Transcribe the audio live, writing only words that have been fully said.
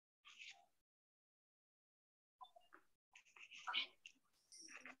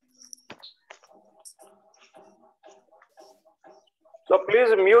So please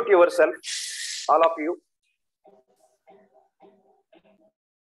mute yourself, all of you.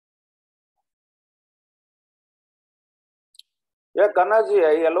 Yeah, Kannaji,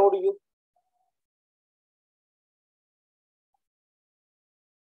 I allowed you.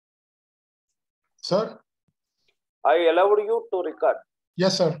 Sir? I allowed you to record.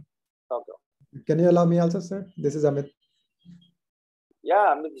 Yes, sir. Okay. Can you allow me also, sir? This is Amit.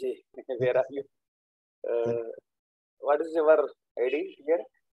 Yeah, Amit ji, where are you? What is your ID here?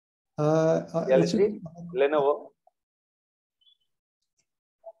 LG, Lenovo.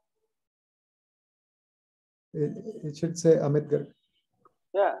 It should say Amit Garg.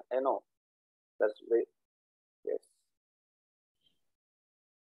 Yeah, I know. That's right. Yes.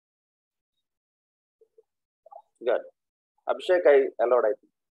 Good. Abhishek, I allowed, I think.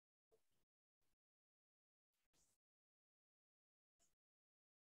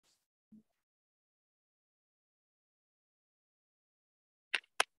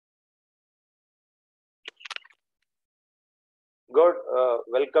 Good.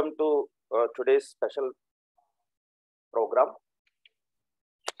 Welcome to today's special program.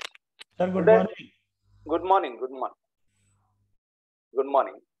 Sir, good Today, morning. Good morning. Good morning. Good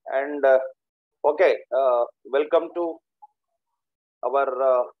morning. And okay, welcome to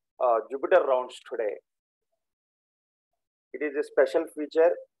our Jupiter rounds today. It is a special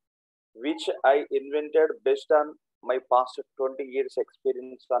feature which I invented based on my past 20 years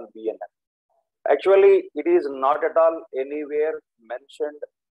experience on BNN. Actually, it is not at all anywhere mentioned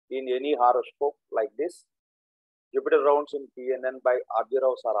in any horoscope like this. Jupiter rounds in BNN by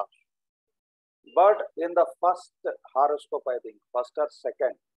Abhirav Sarash. But in the first horoscope, I think, first or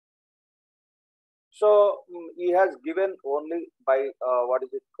second, so he has given only by what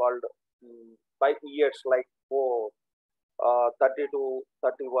is it called, by years, like 32,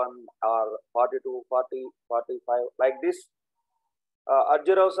 31 or 42, 40, 45, like this.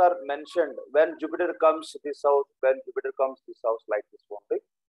 Adjiravs are mentioned when Jupiter comes this house, when Jupiter comes this house, like this only.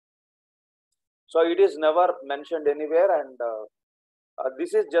 So it is never mentioned anywhere, and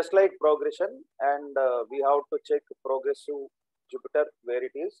this is just like progression, and we have to check progressive Jupiter where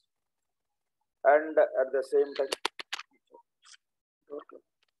it is, and at the same time.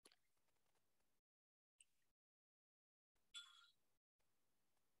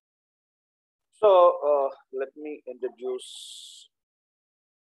 So let me introduce.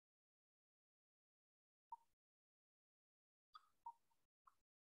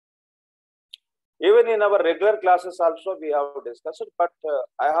 Even in our regular classes also we have discussed, but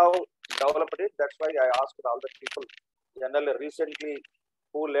I have developed it. That's why I asked all the people generally recently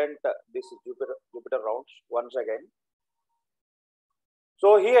who learnt this Jupiter rounds once again.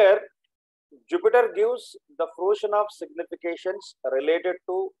 So here Jupiter gives the fruition of significations related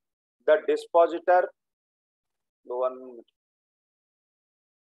to the dispositor.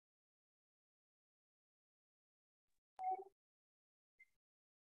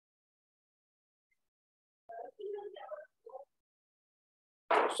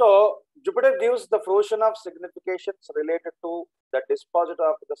 So Jupiter gives the fruition of significations related to the dispositor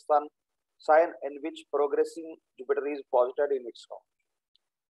of the sun sign in which progressing Jupiter is posited in its house.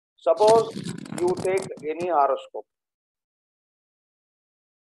 Suppose you take any horoscope.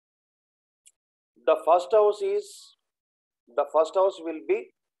 The first house will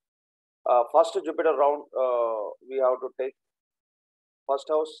be first Jupiter round. We have to take first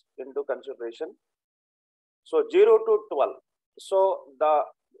house into consideration. So 0 to 12. So the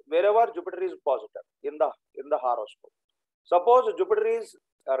wherever Jupiter is positive in the horoscope. Suppose Jupiter is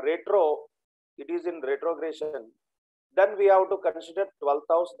retro, it is in retrogression. Then we have to consider 12th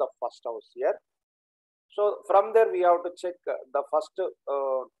house, the first house here. So from there we have to check the first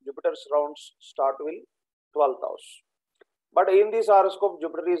Jupiter's rounds start with 12th house. But in this horoscope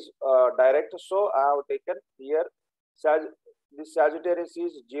Jupiter is direct, so I have taken here this Sagittarius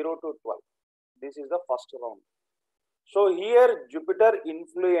is 0 to 12. This is the first round. So here Jupiter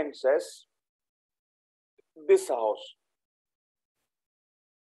influences this house.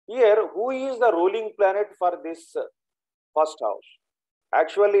 Here, who is the ruling planet for this first house?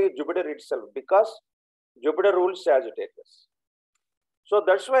 Actually Jupiter itself, because Jupiter rules Sagittarius. So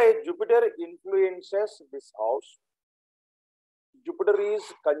that's why Jupiter influences this house. Jupiter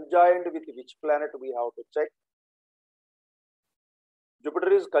is conjoined with which planet we have to check.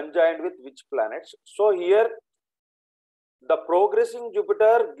 Jupiter is conjoined with which planets. So here the progressing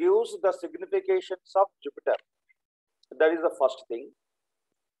Jupiter gives the significations of Jupiter. That is the first thing.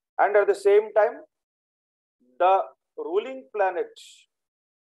 And at the same time, the ruling planet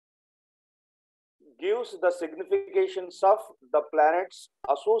gives the significations of the planets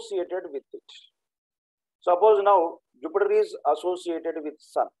associated with it. Suppose now Jupiter is associated with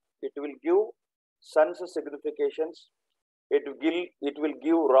Sun. It will give Sun's significations. It will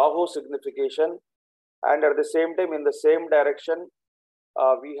give Rahu signification, and at the same time, in the same direction,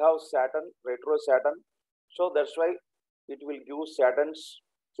 we have Saturn, retro Saturn. So that's why it will give Saturn's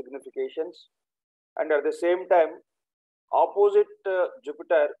significations, and at the same time, opposite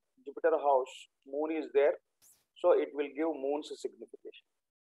Jupiter house, Moon is there. So it will give Moon's signification.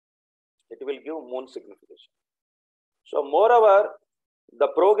 It will give Moon signification. So moreover, the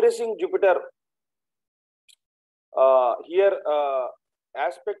progressing Jupiter here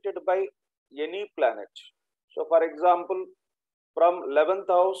aspected by any planet. So for example, from 11th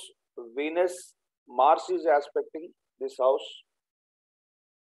house, Venus, Mars is aspecting this house,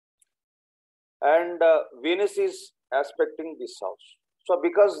 and Venus is aspecting this house. So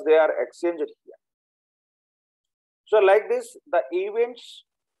because they are exchanged here. So like this, the events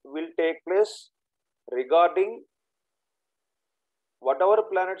will take place regarding whatever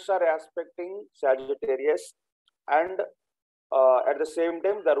planets are aspecting Sagittarius, and at the same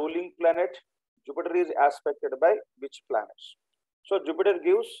time, the ruling planet Jupiter is aspected by which planets. So Jupiter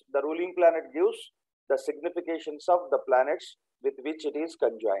gives, the ruling planet gives the significations of the planets with which it is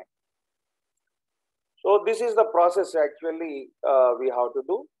conjoined. So this is the process actually we have to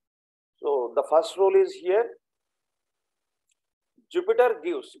do. So the first rule is here. Jupiter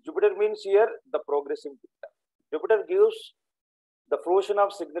gives, Jupiter means here the progressing Jupiter. Jupiter gives the fruition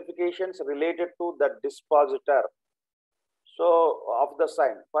of significations related to the dispositor, so of the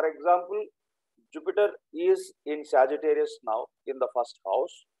sign. For example, Jupiter is in Sagittarius now in the first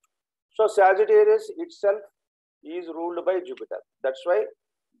house. So Sagittarius itself is ruled by Jupiter. That's why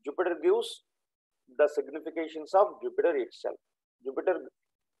Jupiter gives the significations of Jupiter itself. Jupiter,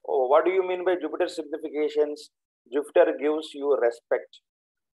 what do you mean by Jupiter significations? Jupiter gives you respect.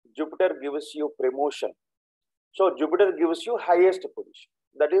 Jupiter gives you promotion. So Jupiter gives you highest position.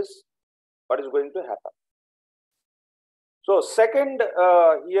 That is what is going to happen. So second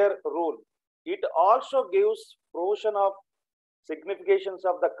here rule, it also gives fruition of significations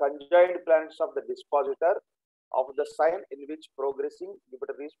of the conjoined planets of the dispositor of the sign in which progressing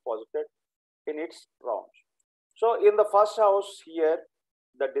Jupiter is posited in its round. So in the first house here,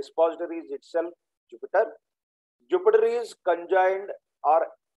 the dispositor is itself Jupiter. Jupiter is conjoined or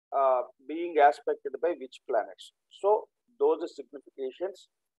being aspected by which planets. So those significations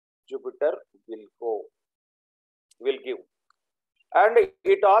Jupiter will give. And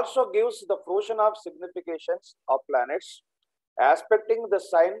it also gives the fruition of significations of planets aspecting the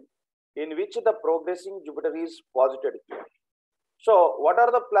sign in which the progressing Jupiter is posited here. So what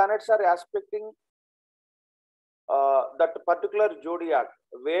are the planets are aspecting that particular zodiac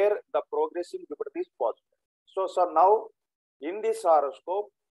where the progressing Jupiter is positive. So now in this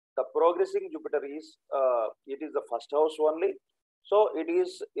horoscope, the progressing Jupiter is, it is the first house only. So it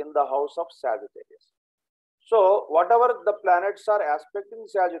is in the house of Sagittarius. So whatever the planets are aspecting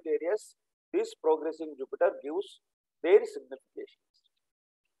Sagittarius, this progressing Jupiter gives their significations.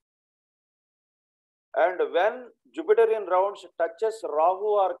 And when Jupiter in rounds touches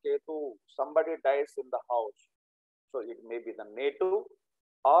Rahu or Ketu, somebody dies in the house. So it may be the native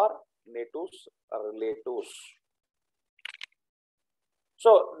or natives or relatives.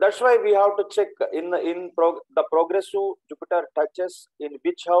 So that's why we have to check the progressive Jupiter touches in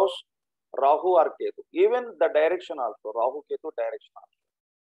which house, Rahu or Ketu. Even the direction also, Rahu Ketu direction also.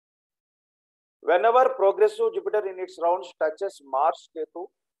 Whenever progressive Jupiter in its rounds touches Mars Ketu,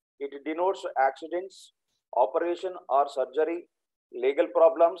 it denotes accidents, operation or surgery, legal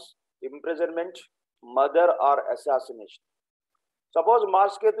problems, imprisonment, murder or assassination. Suppose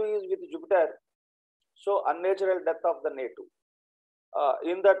Mars Ketu is with Jupiter, so unnatural death of the native.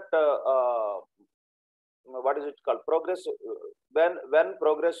 In that, what is it called? Progressive. When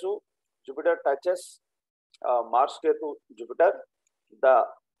progressive Jupiter touches Mars Ketu Jupiter, the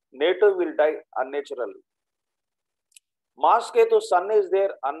native will die unnaturally. Mars Ketu Sun is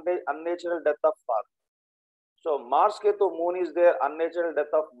there, unnatural death of father. So Mars Ketu Moon is there, unnatural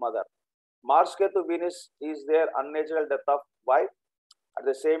death of mother. Mars Ketu Venus is there, unnatural death of wife. At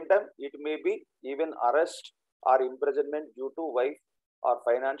the same time, it may be even arrest or imprisonment due to wife or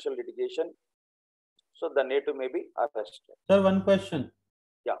financial litigation. So the native may be arrested. Sir, one question.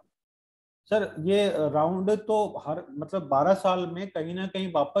 Yeah. Sir ये round तो हर मतलब 12 साल में कहीं ना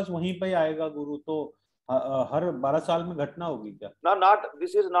कहीं वापस वहीं पे आएगा गुरु, तो हर 12 साल में घटना होगी क्या? No, not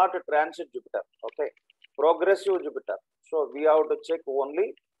this is not a transit Jupiter. Okay, progressive Jupiter. So we have to check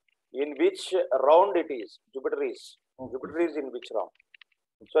only in which round it is. Jupiter is. Okay. Jupiter is in which round?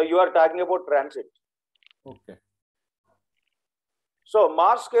 Okay. So you are talking about transit. Okay. So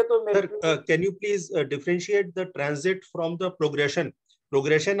Mars Ketu Sir, Mercury. can you please differentiate the transit from the progression?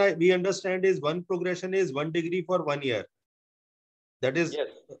 Progression, we understand, is one progression is 1 degree for 1 year. That is Yes.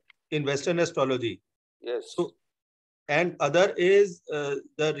 in Western astrology. Yes. So, and other is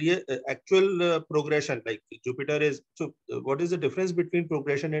the actual progression, like Jupiter is. So, what is the difference between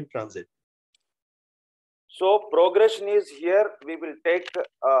progression and transit? So progression is here. We will take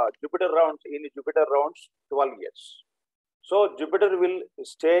Jupiter rounds. In Jupiter rounds 12 years. So Jupiter will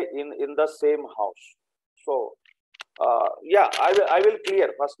stay in the same house. So yeah, I will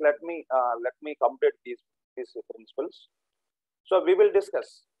clear first. Let me complete these principles. So we will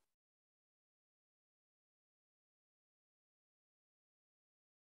discuss.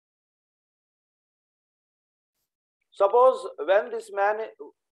 Suppose when this man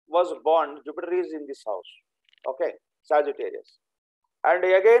was born, Jupiter is in this house. Okay, Sagittarius. And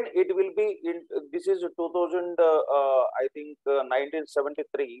again, it will be in, this is 2000, I think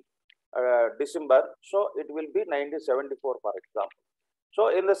 1973 December. So it will be 1974, for example. So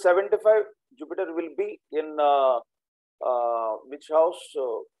in the 75, Jupiter will be in which house?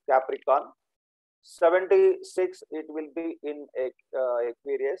 Capricorn. 76, it will be in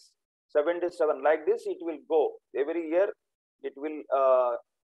Aquarius. 77, like this, it will go. Every year, it will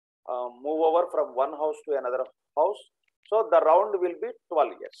move over from one house to another house. So the round will be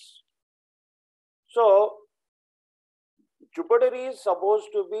 12 years. So Jupiter is supposed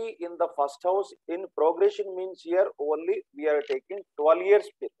to be in the first house. In progression means here only we are taking 12 years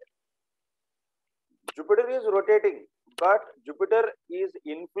period. Jupiter is rotating, but Jupiter is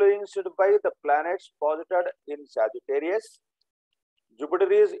influenced by the planets posited in Sagittarius.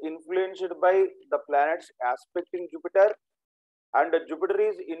 Jupiter is influenced by the planets aspecting Jupiter. And Jupiter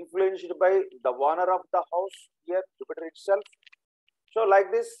is influenced by the owner of the house here, Jupiter itself. So like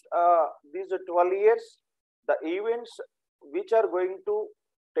this, these 12 years, the events which are going to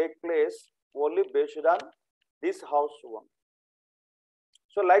take place only based on this house one.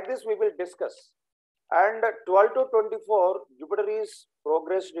 So like this we will discuss. And 12 to 24, Jupiter is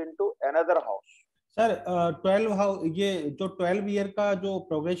progressed into another house. Sir 12 house, ये जो 12 year का जो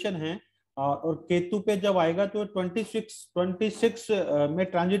progression है और केतु पे जब आएगा तो 26 में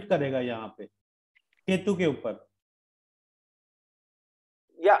ट्रांजिट करेगा यहाँ पे केतु के ऊपर.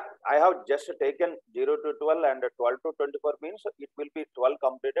 Yeah, I have just taken 0 to 12 and 12 to 24 means it will be 12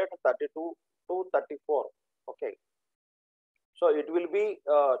 completed, 32 to 34. Okay. So it will be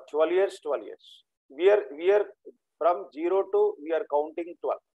 12 years, 12 years. We are from 0 to, we are counting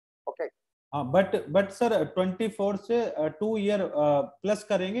 12. Okay. But sir 24 से 2 year plus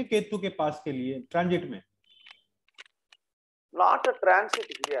करेंगे केतु के पास के लिए transit में. Not a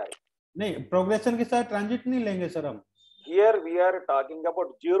transit here. नहीं, progression के साथ transit नहीं लेंगे सर हम. Here we are talking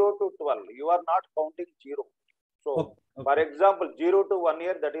about 0 to 12. You are not counting 0. So okay. For example, 0 to 1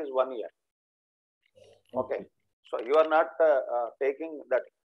 year, that is 1 year. Okay. So you are not taking that.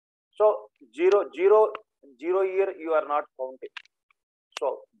 So 0 year you are not counting.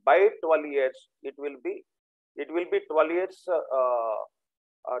 So by 12 years, it will be 12 years.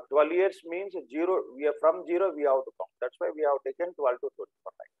 12 years means 0. We are from 0. We have to count. That's why we have taken 12 to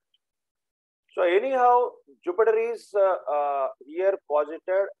 24. So anyhow, Jupiter is here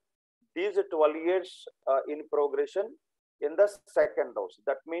posited these 12 years in progression in the second house.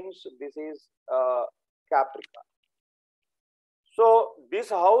 That means this is Capricorn. So this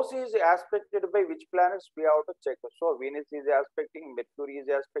house is aspected by which planets we have to check. So Venus is aspecting, Mercury is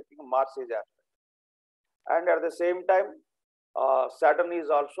aspecting, Mars is aspecting. And at the same time, Saturn is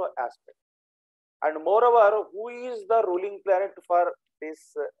also aspect. And moreover, who is the ruling planet for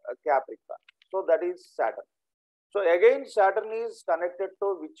this Capricorn? So that is Saturn. So again, Saturn is connected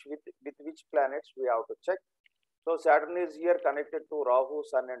to with which planets we have to check. So Saturn is here connected to Rahu,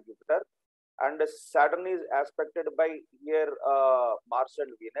 Sun and Jupiter. And Saturn is aspected by here Mars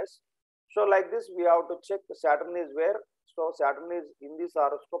and Venus. So like this, we have to check Saturn is where. So Saturn is in this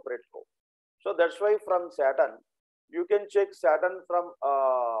horoscope retro. So that's why from Saturn, you can check Saturn from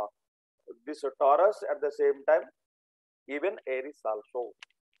this Taurus at the same time, even Aries also.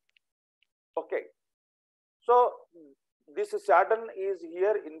 Okay. So this Saturn is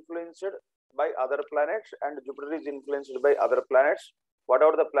here influenced by other planets and Jupiter is influenced by other planets.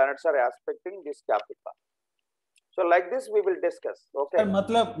 Whatever the planets are aspecting this Capricorn. So like this we will discuss. Okay.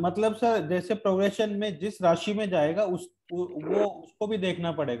 मतलब sir जैसे progression में जिस राशि में जाएगा उसको भी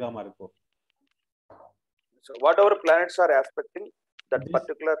देखना पड़ेगा हमारे को. So whatever planets are aspecting that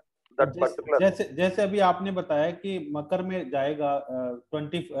particular. जैसे अभी आपने बताया कि मकर में जाएगा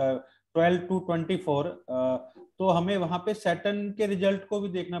 12 to 24, तो हमें वहां पे सैटर्न के रिजल्ट को भी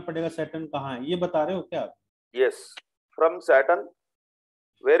देखना पड़ेगा. सैटर्न कहाँ है ये बता रहे हो क्या आप? Yes, from Saturn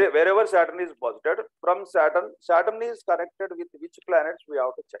Wherever Saturn is posited, from Saturn is connected with which planets we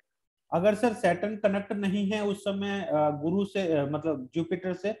have to check. अगर सर सैटर्न कनेक्ट नहीं है उस समय गुरु से मतलब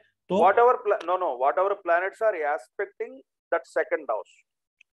जुपिटर से, तो whatever planets are aspecting that second house.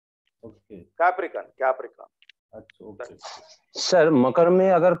 Okay Capricorn. अच्छा ओके सर मकर में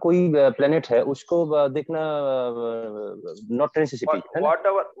अगर कोई प्लेनेट है उसको देखना नॉट नेसेसिटी है ना?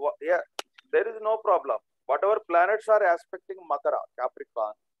 Yeah, there is no problem. Whatever planets are aspecting Makara,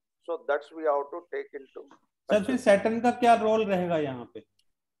 Capricorn, so that's we have to take into. Sir फिर सैटर्न का क्या रोल रहेगा यहाँ पे?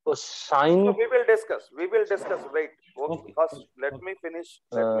 तो sign So we will discuss. Wait. Okay. First, let me finish.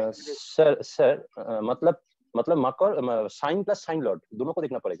 Sir मतलब मकर sign plus sign Lord दोनों को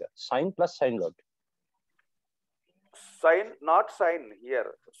देखना पड़ेगा. Sign plus sign Lord. Sign, not sign here.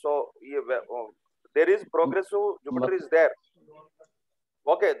 So there is progressive Jupiter is there.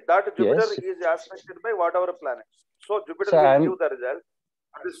 Okay, that Jupiter is aspected by whatever planets. So Jupiter will give the result.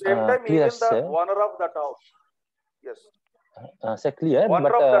 At the same time, he is the owner of that house. Yes. Sir, clear. Owner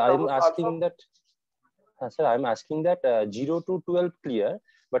but I'm asking that. Sir, I'm asking that 0 to 12 clear,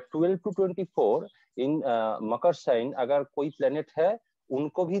 but 12 to 24 in Makar sign अगर कोई planet है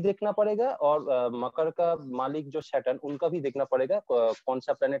उनको भी देखना पड़ेगा और मकर का मालिक जो सैटर्न उनका भी देखना पड़ेगा कौन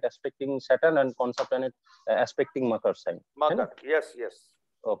सा प्लेनेट एस्पेक्टिंग सैटर्न एंड कौन सा planet expecting Makar sign. Yes.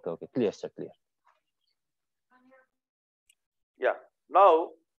 Okay clear sir clear. Yeah.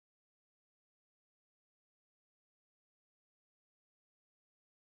 Now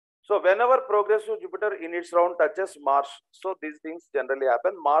so whenever progressive Jupiter in its round touches Mars, so these things generally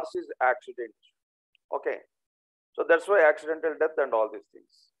happen. Mars is accident. Okay. So that's why accidental death and all these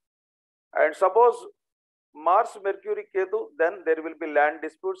things. And suppose Mars, Mercury, Ketu, then there will be land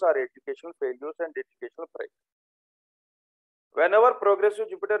disputes or educational failures and educational pride. Whenever progressive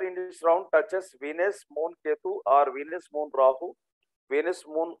Jupiter in its round touches Venus, Moon, Ketu or Venus, Moon, Rahu, Venus,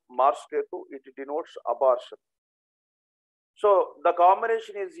 Moon, Mars, Ketu, it denotes abortion. So the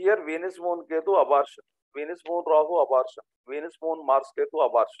combination is here Venus, Moon, Ketu, abortion. Venus, Moon, Rahu, abortion. Venus, Moon, Mars, Ketu,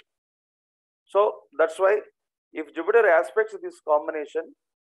 abortion. So that's why if Jupiter aspects this combination,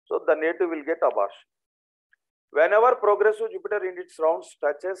 so the native will get abortion. Whenever progressive Jupiter in its rounds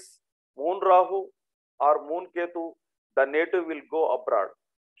touches Moon Rahu or Moon Ketu, the native will go abroad.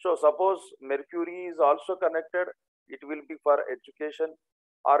 So suppose Mercury is also connected, it will be for education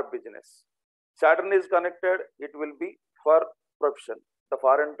or business. Saturn is connected, it will be for profession. The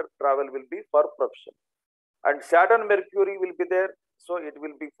foreign travel will be for profession. And Saturn Mercury will be there, so it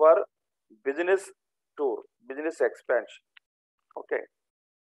will be for business tour, business expansion. Okay.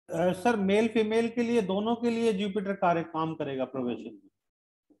 Sir male female के लिए दोनों के लिए Jupiter कार्य काम करेगा progression में?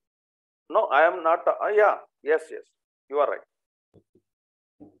 No, I am not. Yes, you are right.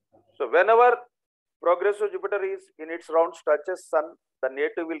 So whenever progressive Jupiter is in its rounds touches Sun, the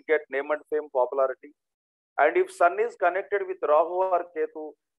native will get name and fame, popularity. And if Sun is connected with Rahu or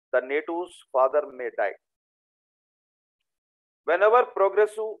Ketu, the native's father may die. Whenever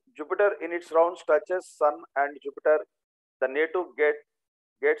progressive Jupiter in its rounds touches Sun and Jupiter, the native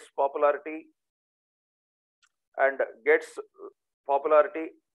gets popularity and gets popularity,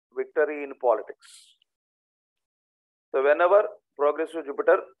 victory in politics. So whenever progressive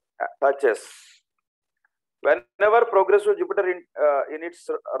Jupiter touches, whenever progressive Jupiter in its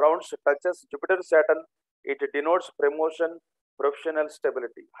rounds touches Jupiter Saturn, it denotes promotion, professional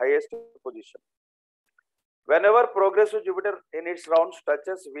stability, highest position. Whenever progressive Jupiter in its rounds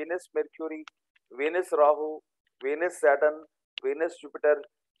touches Venus Mercury, Venus Rahu, Venus Saturn, Venus Jupiter,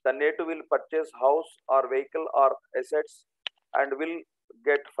 the native will purchase house or vehicle or assets and will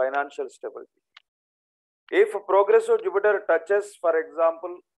get financial stability. If progressive Jupiter touches, for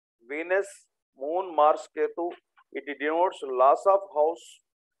example, Venus, Moon, Mars, Ketu, it denotes loss of house.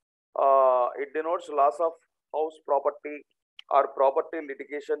 It denotes loss of house property or property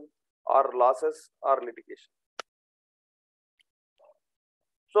litigation or losses or litigation.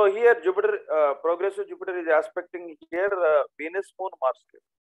 So here Jupiter, progressive Jupiter is aspecting here Venus, Moon, Mars, Ketu.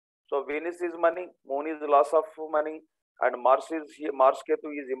 So Venus is money, Moon is loss of money, and Mars Ketu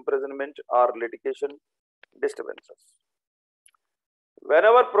is imprisonment or litigation disturbances.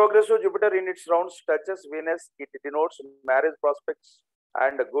 Whenever progressive Jupiter in its rounds touches Venus, it denotes marriage prospects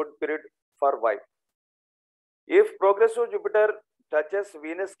and a good period for wife. If progressive Jupiter touches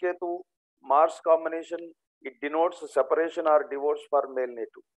Venus Ketu, Mars combination, it denotes separation or divorce for male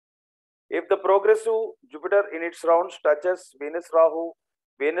native. If the progressive Jupiter in its rounds touches Venus Rahu,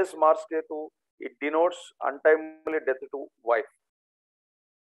 Venus Mars Ketu, it denotes untimely death to wife.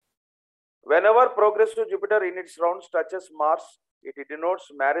 Whenever progressive Jupiter in its rounds touches Mars, it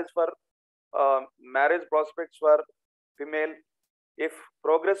denotes marriage prospects for female. If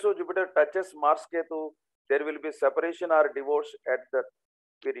progressive Jupiter touches Mars Ketu, there will be separation or divorce at that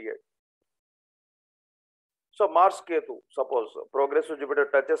period. So Mars Ketu, suppose progressive Jupiter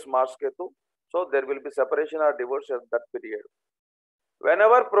touches Mars Ketu, so there will be separation or divorce at that period.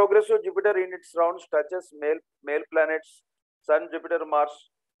 Whenever progressive Jupiter in its rounds touches male planets, Sun, Jupiter, Mars,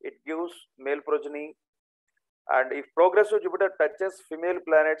 it gives male progeny. And if progressive Jupiter touches female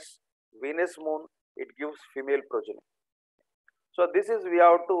planets, Venus, Moon, it gives female progeny. So this is, we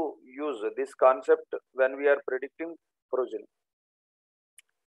have to use this concept when we are predicting progeny.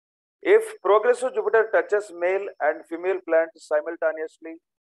 If progressive Jupiter touches male and female planets simultaneously,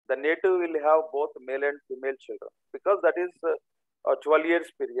 the native will have both male and female children, because that is a 12 years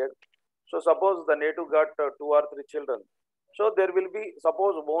period. So suppose the native got 2 or 3 children. So there will be,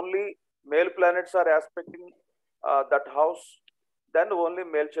 suppose only male planets are aspecting that house, then only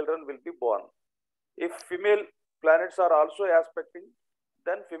male children will be born. If female planets are also aspecting,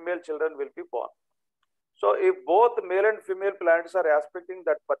 then female children will be born. So if both male and female planets are aspecting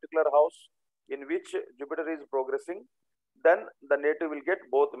that particular house in which Jupiter is progressing, then the native will get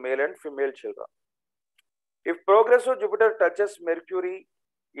both male and female children. If progressive Jupiter touches Mercury,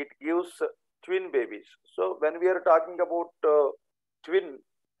 it gives twin babies. So when we are talking about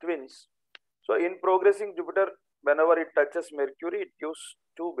twins, so in progressing Jupiter, whenever it touches Mercury, it gives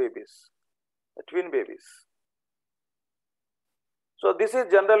 2 babies, twin babies. So this is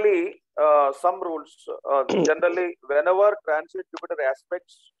generally some rules. Generally, whenever transit Jupiter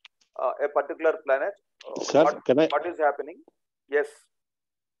aspects a particular planet, Sir, what is happening? Yes.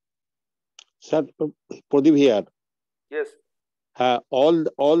 Sir, Pradeep here. Yes.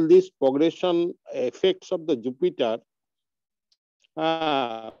 All these progression effects of the Jupiter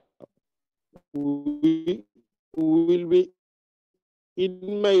will be,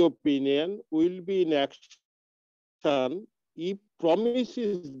 in my opinion, will be in action if promise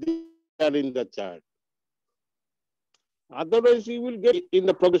is there in the chart. Otherwise, you will get in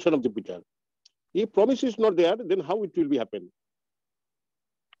the progression of Jupiter. If promise is not there, then how it will be happen?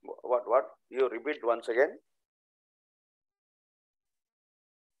 What? You repeat once again.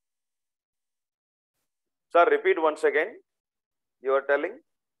 Sir, repeat once again. You are telling?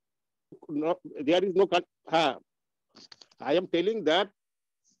 No, there is no. I am telling that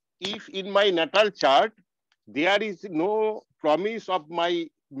if in my natal chart there is no promise of my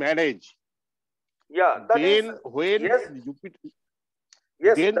marriage, yeah, then when yes, Jupiter,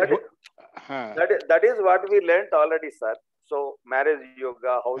 yes, then that is what we learnt already, sir. So marriage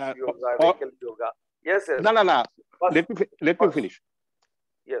yoga, house yoga, vehicle yoga. Yes, yes. No. First, let me finish.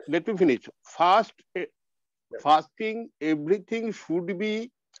 Yes. Let me finish. Fasting, everything should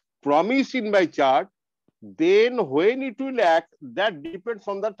be promised in my chart. Then when it will act, that depends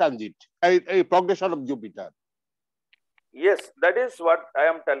on the transit, a progression of Jupiter. Yes, that is what I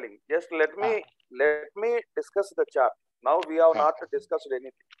am telling. Just let me discuss the chart. Now we have not discussed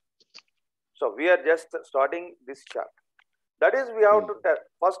anything. So we are just starting this chart. That is, we have to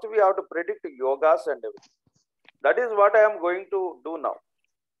first we have to predict yogas and everything. That is what I am going to do now.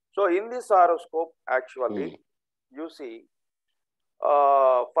 So in this horoscope, actually, you see,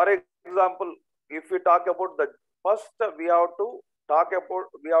 for example, if we talk about the first, we have to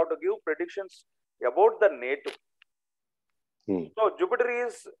give predictions about the native. So Jupiter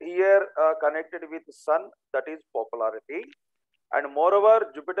is here connected with Sun, that is popularity. And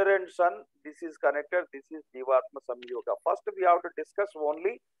moreover, Jupiter and Sun, this is connected, this is Jivatma Samyoga. First, we have to discuss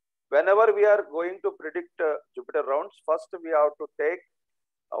only, whenever we are going to predict Jupiter rounds, first we have to take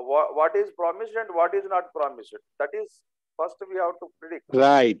what is promised and what is not promised. That is, first we have to predict.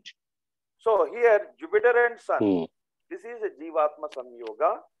 Right. So here, Jupiter and Sun, this is a Jivatma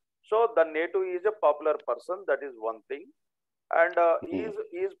Samyoga. So the native is a popular person, that is one thing. And he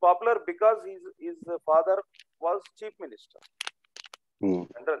is popular because his father was chief minister.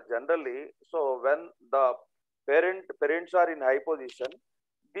 Generally, so when the parents are in high position,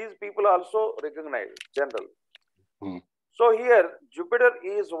 these people also recognize generally. So here, Jupiter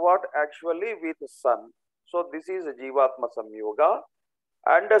is what actually with Sun. So this is a Jivatma Samyoga.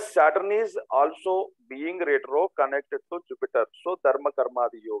 And Saturn is also being retro connected to Jupiter. So Dharma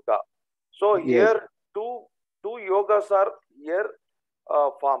Karmadi Yoga. So here two yogas are here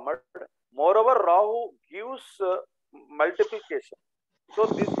formed. Moreover, Rahu gives multiplication. So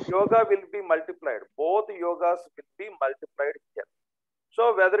this yoga will be multiplied. Both yogas will be multiplied here.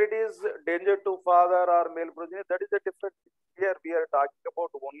 So whether it is danger to father or male progeny, that is a different thing. Here we are talking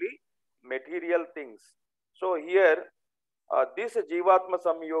about only material things. So here this Jivatma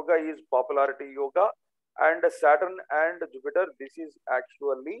Samyoga is popularity yoga, and Saturn and Jupiter, this is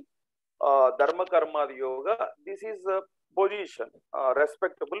actually Dharma Karma Yoga. This is position,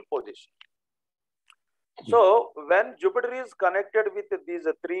 respectable position. So when Jupiter is connected with these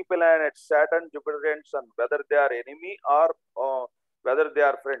three planets, Saturn, Jupiter and Sun, whether they are enemy or whether they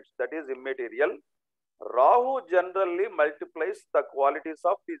are friends, that is immaterial. Rahu generally multiplies the qualities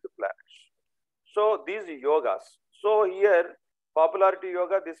of these planets. So these yogas. So here popularity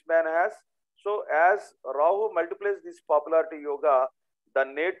yoga this man has. So as Rahu multiplies this popularity yoga, the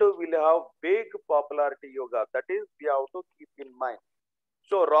native will have big popularity yoga. That is we have to keep in mind.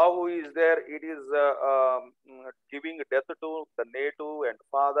 So Rahu is there, it is giving death to the native and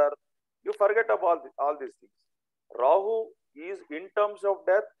father. You forget about all these things. Rahu is in terms of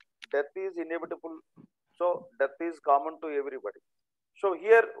death, death is inevitable. So death is common to everybody. So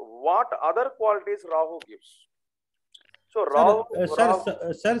here, what other qualities Rahu gives? So Rahu,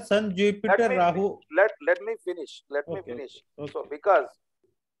 sir, Sun, Jupiter, Rahu. Let me finish. Let me finish. Okay. So because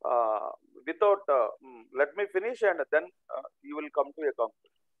without let me finish and then you will come to a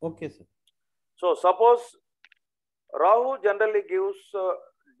conclusion. Okay, sir. So suppose Rahu generally gives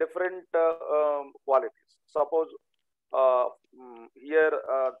different qualities. Suppose here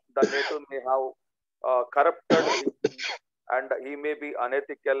the native may have corrupted and he may be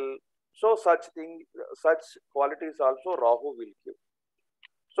unethical. So such qualities also Rahu will give.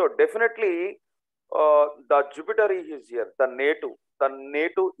 So definitely the Jupiter is here, the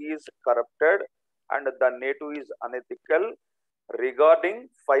native is corrupted and the native is unethical regarding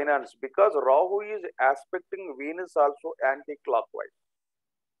finance, because Rahu is aspecting Venus also anti-clockwise.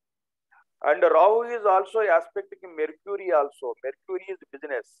 And Rahu is also aspecting Mercury also. Mercury is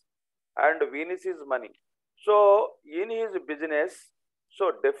business and Venus is money. So in his business,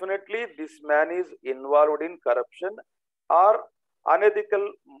 so definitely this man is involved in corruption or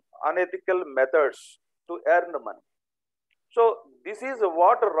unethical methods to earn money. So this is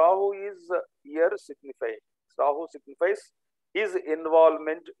what Rahu is here signifying. Rahu signifies his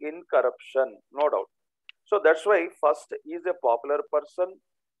involvement in corruption, no doubt. So that's why first he is a popular person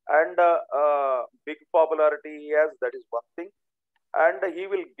and big popularity he has, that is one thing. And he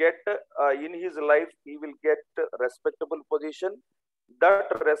will get in his life, he will get respectable position. That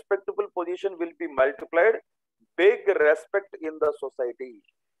respectable position will be multiplied, big respect in the society,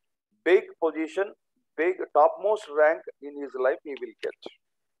 big position, big topmost rank in his life he will get.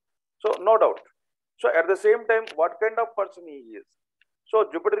 So no doubt. So at the same time, what kind of person he is? So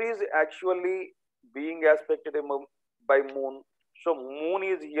Jupiter is actually being aspected by moon. So moon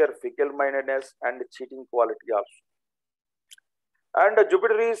is here fickle-mindedness and cheating quality also. And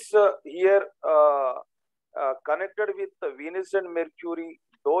Jupiter is here connected with Venus and Mercury,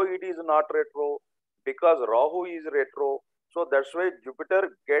 though it is not retro, because Rahu is retro. So that's why Jupiter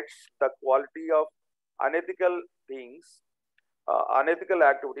gets the quality of unethical things, unethical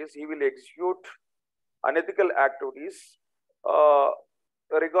activities. He will execute unethical activities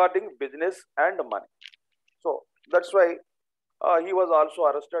regarding business and money. So that's why he was also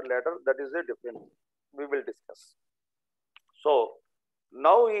arrested later. That is a different, we will discuss. So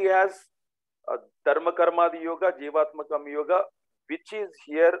now he has Dharma Karmadi Yoga, Jivatmakam Yoga, which is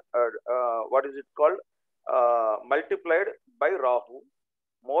here, what is it called? Multiplied by Rahu.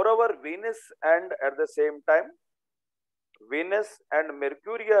 Moreover, Venus and at the same time, Venus and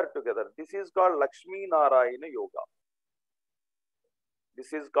Mercury are together. This is called Lakshmi Narayana Yoga.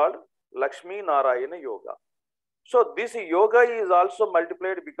 This is called Lakshmi Narayana Yoga. So this yoga is also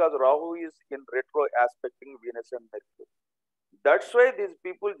multiplied because Rahu is in retro aspecting Venus and Mercury. That's why these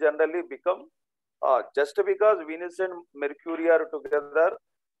people generally become, just because Venus and Mercury are together,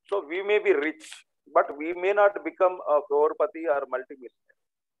 so we may be rich, but we may not become a crorepati or multimillionaire.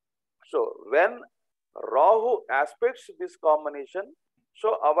 So when Rahu aspects this combination,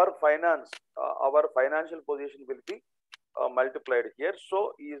 so our finance, our financial position will be multiplied here.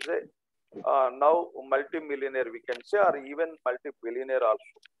 So he is a now multi-millionaire, we can say, or even multi-billionaire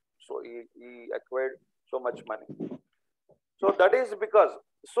also. So he acquired so much money. So that is because,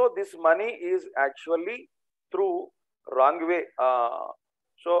 so this money is actually through wrong way.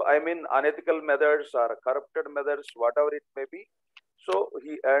 So I mean unethical methods or corrupted methods, whatever it may be. So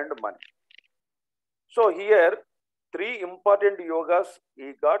he earned money. So here, three important yogas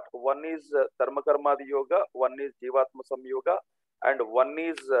he got. One is Dharma Karmadi Yoga, one is Jivatmasam Yoga, and one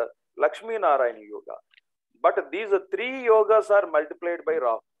is Lakshmi Narayana Yoga. But these three yogas are multiplied by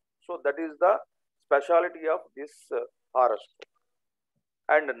Rahu. So that is the speciality of this horoscope.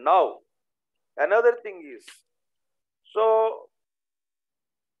 And now, another thing is, so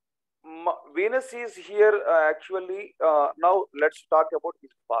Venus is here actually, now let's talk about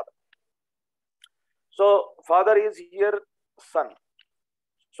his father. So father is here Sun.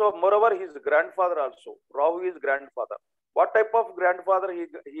 So moreover his grandfather also, Rahu is grandfather. What type of grandfather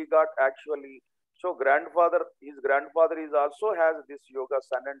he got actually? So his grandfather is also has this yoga,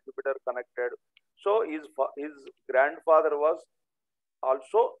 Sun and Jupiter connected. So his grandfather was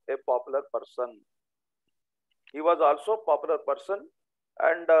also a popular person. He was also a popular person,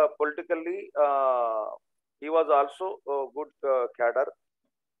 and politically he was also a good cadre.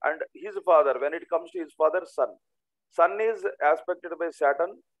 And his father, when it comes to his father, Sun is aspected by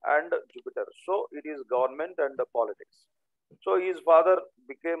Saturn and Jupiter. So it is government and politics. So his father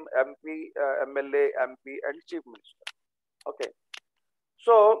became MP, MLA, MP, and chief minister. Okay.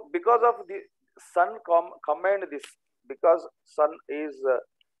 So because of the Sun combined this, because Sun is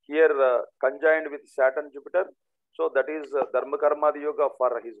here conjoined with Saturn, Jupiter. So that is Dharma Karma Yoga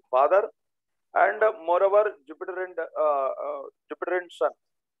for his father, and moreover Jupiter and Sun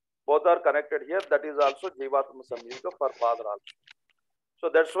both are connected here. That is also Jivatma Samyoga for father also. So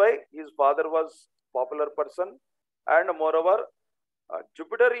that's why his father was popular person, and moreover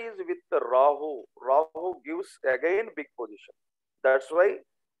Jupiter is with Rahu. Rahu gives again big position. That's why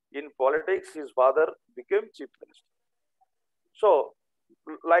in politics his father became chief minister. So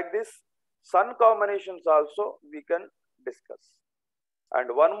like this, Sun combinations also we can discuss.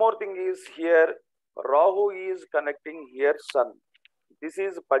 And one more thing is here, Rahu is connecting here Sun. This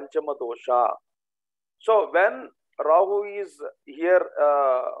is Panchama dosha. So when Rahu is here,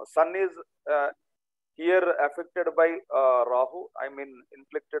 Sun is here affected by Rahu, I mean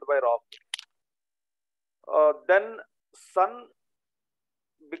inflicted by Rahu, then Sun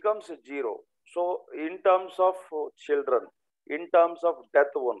becomes 0. So in terms of children, in terms of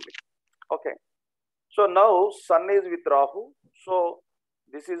death only. Okay. So now Sun is with Rahu. So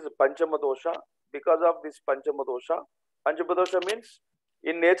this is Panchama dosha. Because of this Panchama dosha means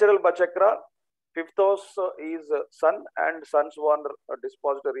in natural Bachakra, 5th house is Sun, and Sun's one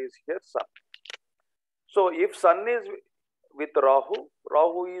dispositor is here Sun. So if Sun is with Rahu,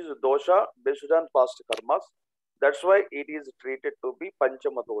 Rahu is dosha based on past karmas. That's why it is treated to be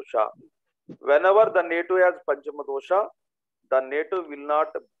Panchama dosha. Whenever the native has Panchama dosha, the native will not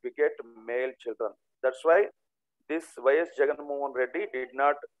beget male children. That's why this Y.S. Jagannamohan Reddy did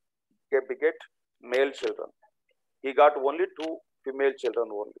not beget male children. He got only 2 female children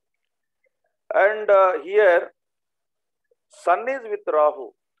only. And here, Sun is with Rahu.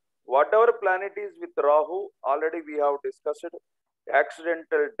 Whatever planet is with Rahu, already we have discussed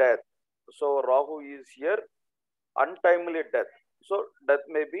accidental death. So Rahu is here, untimely death. So death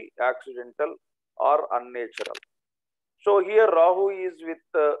may be accidental or unnatural. So here Rahu is with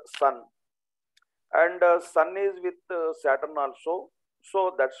Sun, and Sun is with Saturn also.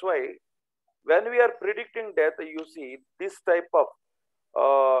 So that's why when we are predicting death, you see this type of,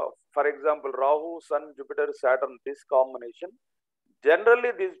 for example, Rahu, Sun, Jupiter, Saturn, this combination.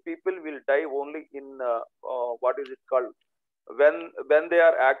 Generally, these people will die only in what is it called? When they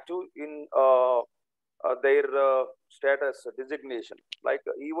are active in their status designation. Like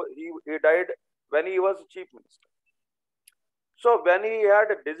he died when he was chief minister. So when he had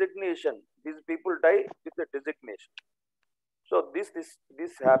a designation, these people die with a designation. So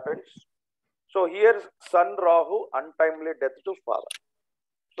this happens. So here Sun Rahu, untimely death to father.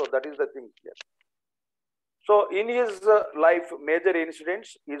 So that is the thing here. So in his life, major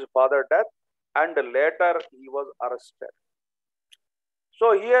incidents, his father death, and later he was arrested.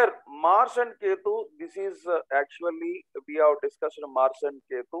 So here Mars and Ketu, this is actually we have discussed Mars and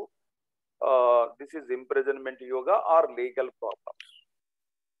Ketu. This is imprisonment yoga or legal problems.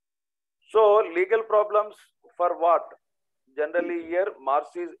 So legal problems for what? Generally here Mars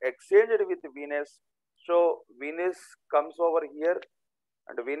is exchanged with Venus. So Venus comes over here,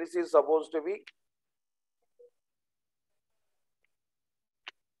 and Venus is supposed to be.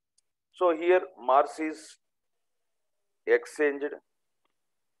 So here Mars is exchanged,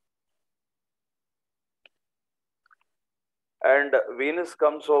 and Venus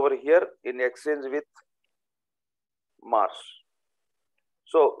comes over here in exchange with Mars.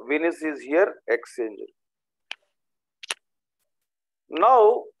 So Venus is here exchanged.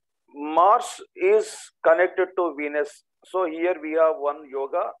 Now Mars is connected to Venus. So here we have one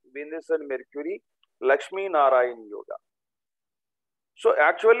yoga, Venus and Mercury, Lakshmi Narayan yoga. So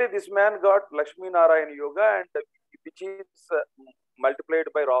actually this man got Lakshmi Narayan yoga, and which is multiplied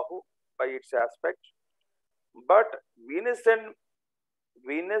by Rahu by its aspect. But Venus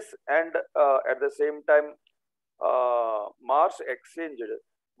and at the same time Mars exchanged.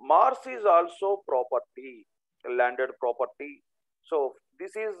 Mars is also property, landed property. So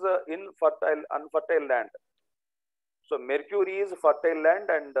this is unfertile land. So Mercury is fertile land,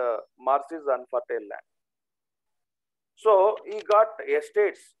 and Mars is unfertile land. So he got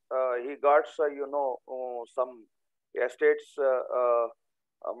estates. He got some estates,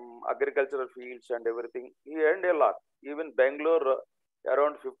 agricultural fields and everything. He earned a lot. Even Bangalore,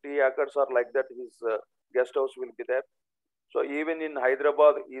 around 50 acres or like that, his guest house will be there. So even in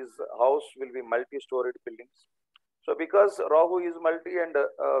Hyderabad, his house will be multi-storied buildings. So because Rahu is multi and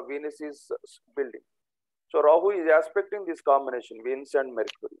Venus is building. So Rahu is aspecting this combination, Venus and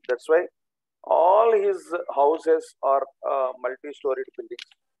Mercury. That's why all his houses are multi-storied buildings.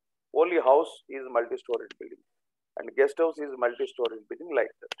 Only house is multi-storied building. And guest house is multi-storied building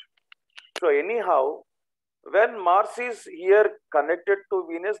like that. So anyhow, when Mars is here connected to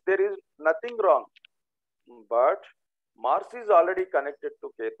Venus, there is nothing wrong. But Mars is already connected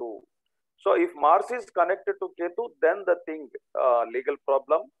to Ketu. So if Mars is connected to Ketu, then the thing, legal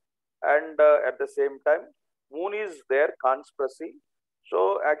problem. And at the same time, Moon is there, conspiracy.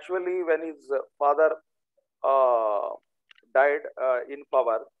 So actually when his father died in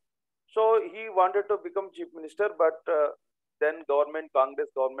power, so he wanted to become chief minister, but then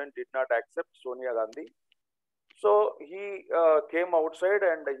Congress government did not accept Sonia Gandhi. So he came outside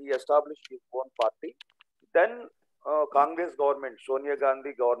and he established his own party. Then Congress government, Sonia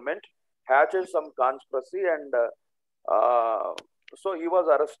Gandhi government, hatched some conspiracy, and so he was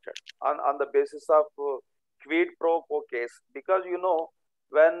arrested on the basis of quid pro quo case. Because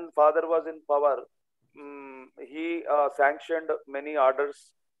when father was in power, he sanctioned many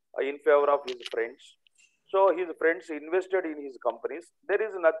orders in favor of his friends. So his friends invested in his companies. There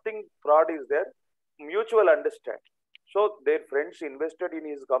is nothing fraud is there, mutual understanding. So their friends invested in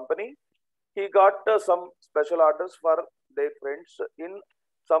his company. He got some special orders for their friends in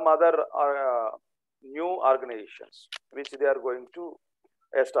some other new organizations which they are going to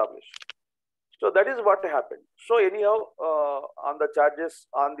establish. So that is what happened. So anyhow, on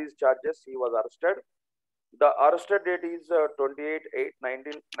these charges, he was arrested. The arrested date is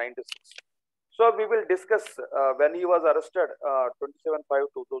 28/8/1996. So we will discuss when he was arrested,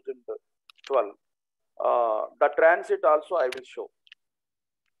 27/5/2012. The transit also I will show.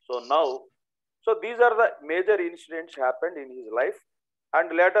 So now, so these are the major incidents happened in his life,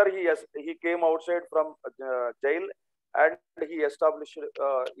 and later he came outside from jail and he established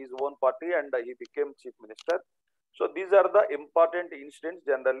his own party and he became chief minister. So these are the important incidents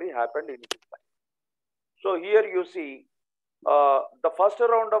generally happened in his life. So here you see the first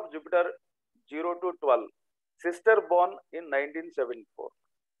round of Jupiter 0 to 12, sister born in 1974.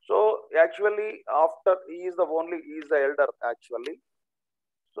 So actually after he is the elder actually.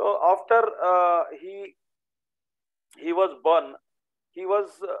 So after he was born, he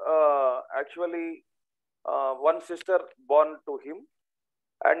was actually one sister born to him.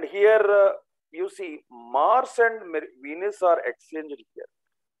 And here you see Mars and Venus are exchanged here.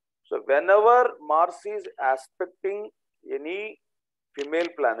 So whenever Mars is aspecting any female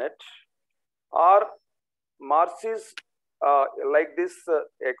planet, or Mars is like this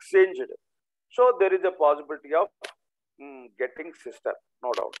exchanged, so there is a possibility of getting sister,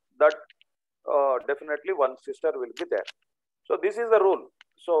 no doubt. That definitely one sister will be there. So this is the rule.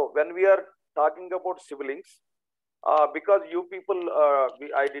 So when we are talking about siblings, because you people,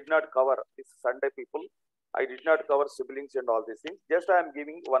 I did not cover this Sunday people, I did not cover siblings and all these things. Just I am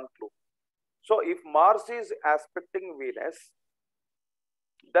giving one clue. So if Mars is aspecting Venus,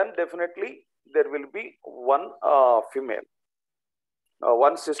 then definitely there will be one female,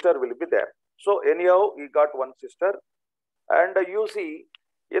 one sister will be there. So anyhow, he got one sister. And you see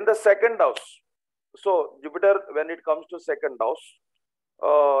in the second house, so Jupiter, when it comes to second house,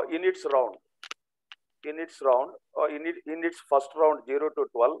 in its first round 0 to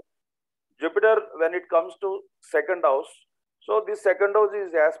 12, Jupiter, when it comes to second house, so this second house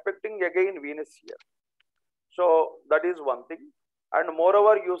is aspecting again Venus here. So that is one thing. And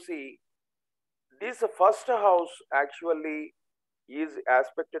moreover, you see this first house actually is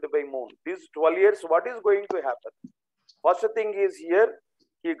aspected by Moon. These 12 years, what is going to happen? First thing is here,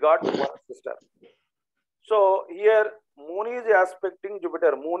 he got one sister. So here Moon is aspecting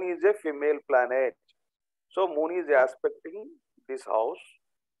Jupiter. Moon is a female planet. So Moon is aspecting this house.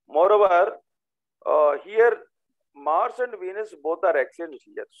 Moreover, here Mars and Venus both are exchanged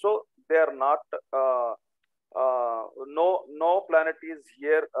here. So they are not, no planet is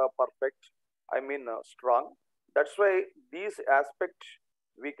here perfect, I mean strong. That's why these aspects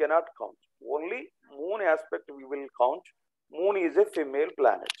we cannot count. Only Moon aspect we will count. Moon is a female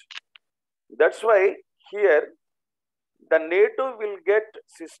planet. That's why here the native will get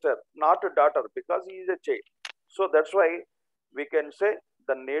sister, not a daughter, because he is a child. So that's why we can say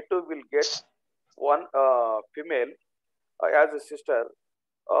the native will get one female as a sister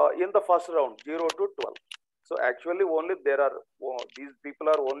in the first round 0 to 12. So actually only there are these people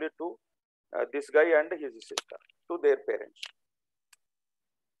are only two this guy and his sister, to their parents.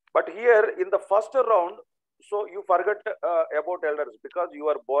 But here in the first round, so you forget about elders because you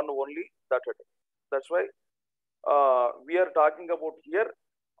are born only that day. That's why we are talking about here.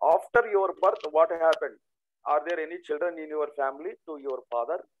 After your birth, what happened? Are there any children in your family to your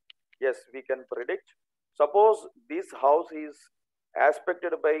father? Yes, we can predict. Suppose this house is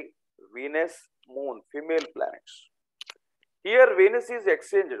aspected by Venus, Moon, female planets. Here Venus is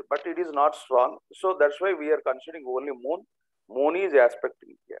exchanged, but it is not strong. So that's why we are considering only Moon. Moon is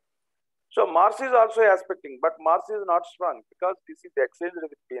aspecting here. So Mars is also aspecting, but Mars is not strong because this is exchanged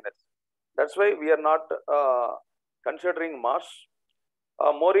with Venus. That's why we are not considering Mars.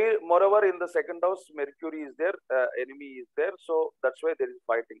 Moreover, in the second house, Mercury is there, enemy is there. So that's why there is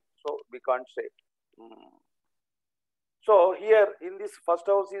fighting. So we can't say. So here in this first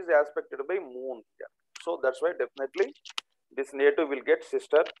house is aspected by Moon here. So that's why definitely this native will get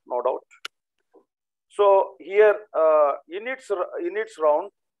sister, no doubt. So here in its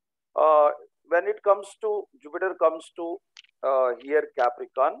round, when it comes to Jupiter comes to here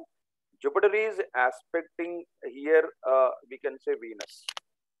Capricorn, Jupiter is aspecting here, we can say Venus.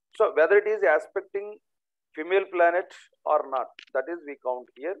 So whether it is aspecting female planet or not, that is we count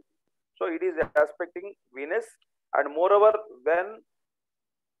here. So it is aspecting Venus, and moreover, when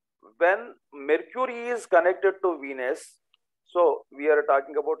Mercury is connected to Venus, so we are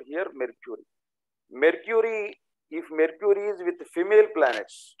talking about here Mercury. Mercury, if Mercury is with female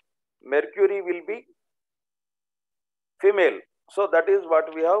planets, Mercury will be female. So that is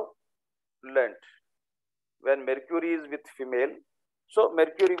what we have learnt. When Mercury is with female, so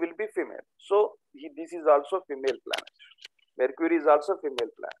Mercury will be female. So this is also female planet. Mercury is also female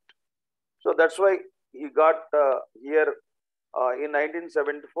planet. So that's why he got here in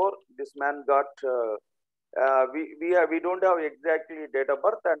 1974. This man got. We don't have exactly date of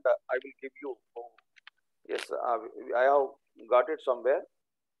birth, and I will give you. Yes, I have got it somewhere.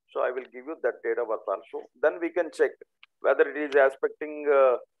 So I will give you that date of birth also. Then we can check whether it is aspecting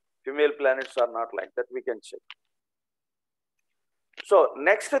female planets or not, like that we can check. So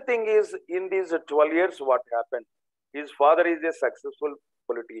next thing is, in these 12 years, what happened? His father is a successful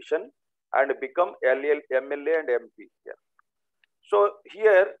politician and become MLA and MP here. So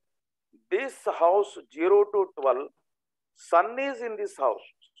here, this house 0 to 12, Sun is in this house.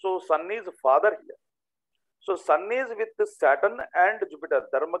 So Sun is father here. So Sun is with Saturn and Jupiter,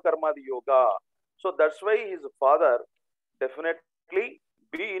 Dharma Karma Yoga. So that's why his father definitely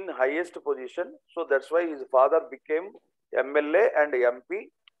be in highest position. So that's why his father became MLA and MP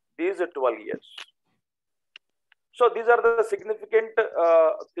these 12 years. So these are the significant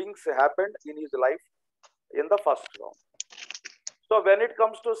things happened in his life in the first round. So when it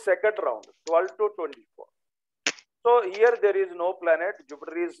comes to second round, 12 to 24. So here there is no planet,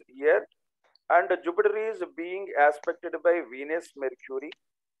 Jupiter is here, and Jupiter is being aspected by Venus, Mercury.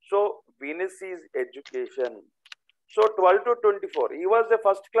 So Venus is education. So 12 to 24, he was a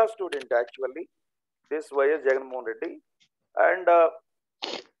first class student actually, this Y.S. Jagannath Reddy, and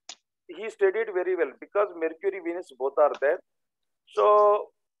he studied very well because Mercury, Venus both are there.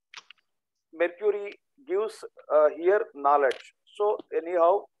 So Mercury gives here knowledge. So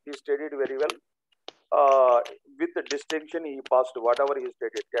anyhow, he studied very well. With distinction, he passed whatever he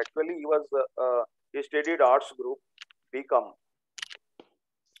studied. Actually, he studied arts group, BCom.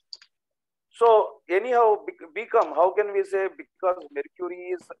 So anyhow, BCom, how can we say? Because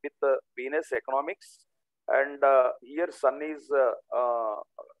Mercury is with Venus economics, and here Sun is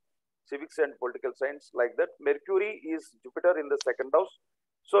civics and political science, like that. Mercury is Jupiter in the second house.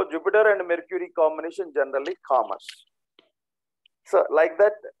 So Jupiter and Mercury combination generally commerce. So like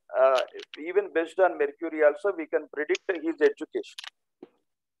that, even based on Mercury also, we can predict his education.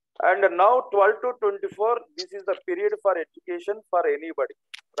 And now 12 to 24, this is the period for education for anybody,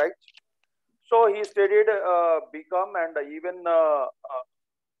 right? So he studied BCom and even,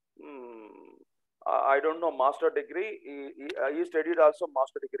 I don't know, master degree. He studied also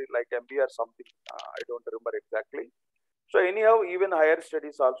master degree like MBA or something. I don't remember exactly. So anyhow, even higher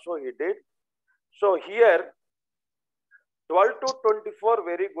studies also he did. So here, 12 to 24,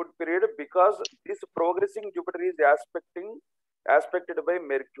 very good period because this progressing Jupiter is aspected by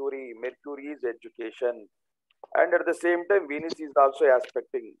Mercury. Mercury is education. And at the same time, Venus is also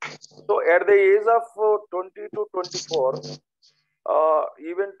aspecting. So at the age of 20 to 24,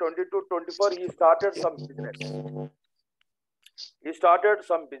 even 20 to 24, he started some business. He started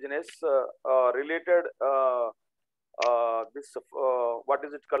some business related what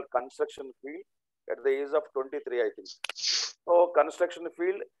is it called, construction field at the age of 23, I think. So construction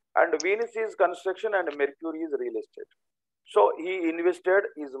field, and Venus is construction and Mercury is real estate. So he invested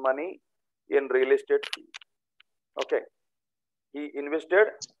his money in real estate field. Okay, he invested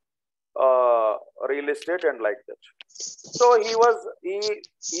real estate and like that. So he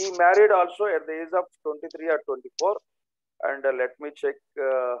married also at the age of 23 or 24, and let me check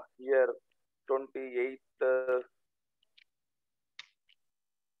here, 28.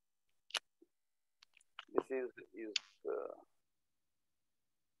 This is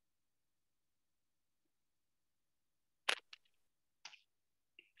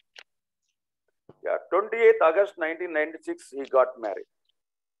yeah, 28th August 1996 he got married.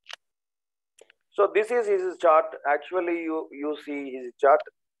 So this is his chart. Actually, you see his chart.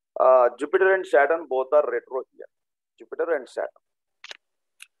 Jupiter and Saturn both are retro here. Jupiter and Saturn.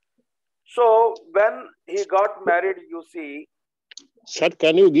 So when he got married, you see. Sir,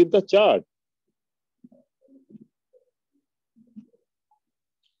 can you give the chart?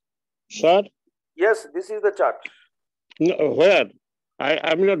 Sir? Yes, this is the chart. No, where? I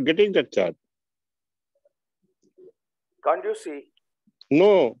am not getting the chart. Can't you see?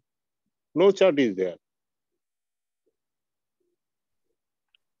 No, no chart is there.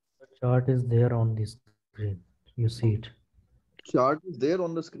 The chart is there on the screen. You see it. Chart is there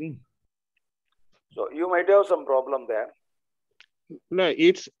on the screen. So you might have some problem there. No,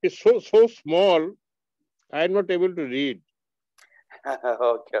 it's so small. I am not able to read.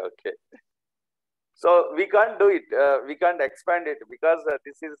 Okay. So we can't do it. We can't expand it because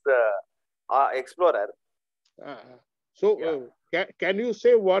this is Explorer. Can you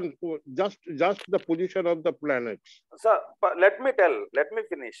say one just the position of the planets? So but let me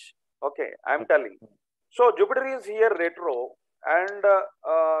finish. Okay, I'm telling. So Jupiter is here retro, and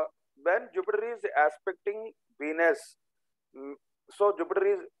when Jupiter is aspecting Venus, so Jupiter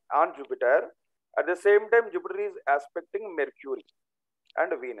is on Jupiter. At the same time, Jupiter is aspecting Mercury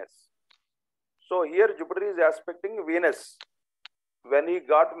and Venus. So here Jupiter is aspecting Venus. When he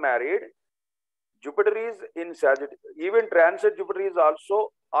got married, Jupiter is in Sagittarius. Even transit Jupiter is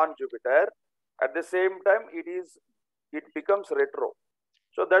also on Jupiter. At the same time, it becomes retro.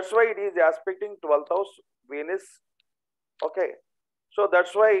 So that's why it is aspecting 12th house Venus. Okay. So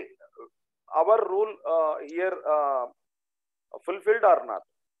that's why our rule here fulfilled or not.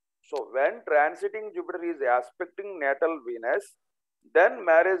 So when transiting Jupiter is aspecting natal Venus, then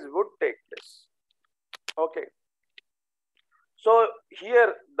marriage would take place. Okay. So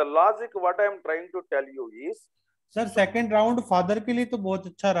here the logic what I am trying to tell you is, sir second round father के लिए तो बहुत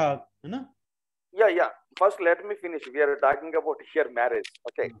अच्छा रहा है ना? Yeah. First let me finish. We are talking about here marriage.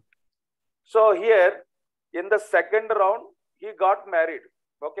 Okay. So here in the second round he got married.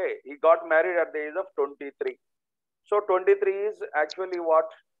 Okay, he got married at the age of 23. So 23 is actually what?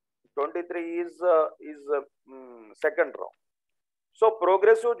 23 is second round. So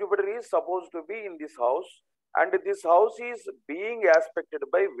progressive Jupiter is supposed to be in this house, and this house is being aspected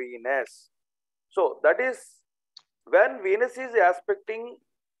by Venus. So that is when Venus is aspecting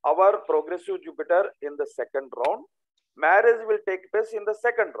our progressive Jupiter in the second round, marriage will take place in the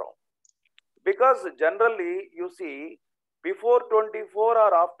second round. Because generally you see before 24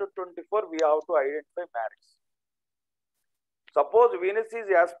 or after 24 we have to identify marriage. Suppose Venus is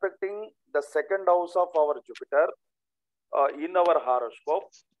aspecting the second house of our Jupiter in our horoscope,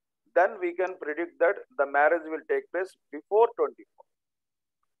 then we can predict that the marriage will take place before 24.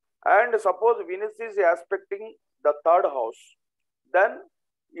 And suppose Venus is aspecting the third house, then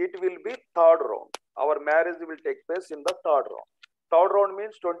it will be third round. Our marriage will take place in the third round. Third round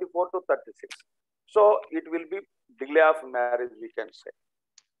means 24 to 36. So it will be delay of marriage, we can say.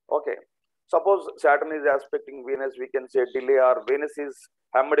 Okay. Suppose Saturn is aspecting Venus, we can say delay, or Venus is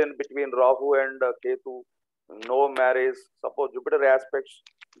hammered in between Rahu and Ketu, no marriage. Suppose Jupiter aspects,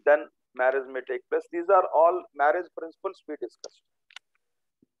 then marriage may take place. These are all marriage principles we discussed.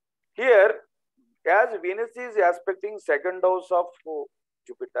 Here, as Venus is aspecting second house of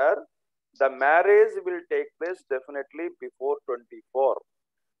Jupiter, the marriage will take place definitely before 24.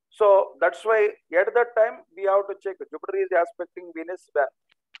 So that's why at that time we have to check Jupiter is aspecting Venus when.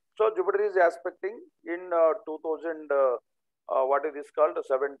 So Jupiter is aspecting in 2000, what is this called?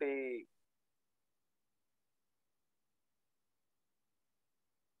 70.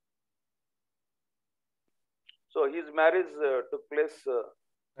 So his marriage took place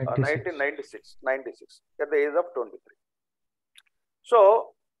 1996, 96 at the age of 23.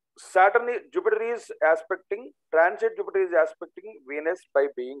 So Jupiter is aspecting, transit Jupiter is aspecting Venus by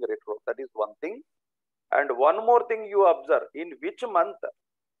being retro. That is one thing. And one more thing you observe, in which month?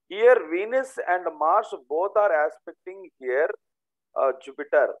 Here Venus and Mars both are aspecting here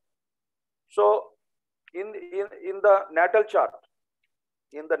Jupiter. So in the natal chart,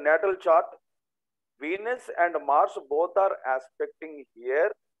 Venus and Mars both are aspecting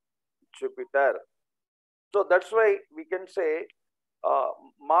here Jupiter. So that's why we can say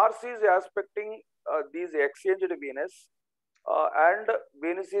Mars is aspecting these exchanged Venus and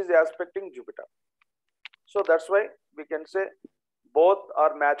Venus is aspecting Jupiter. So that's why we can say both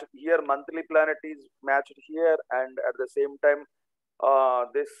are matched here. Monthly planet is matched here, and at the same time,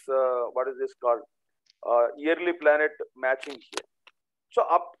 this what is this called? Yearly planet matching here. So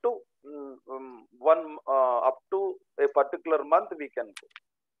up to up to a particular month we can go.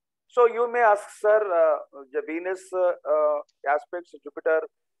 So you may ask, sir, the Venus aspects Jupiter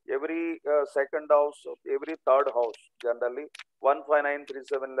every second house, every third house, generally 1, 5, 9, 3,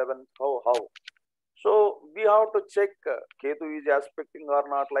 7, 11. How? So we have to check Ketu is aspecting or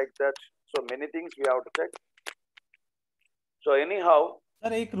not, like that. So many things we have to check. So anyhow,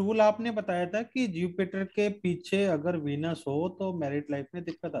 sir एक rule आपने बताया था कि Jupiter के पीछे अगर Venus हो तो मैरिड लाइफ में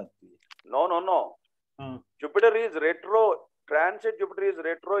दिक्कत आती है. No. Jupiter is retro. Transit Jupiter is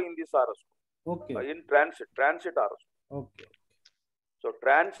retro in this horoscope. Okay. In transit horoscope. Okay. So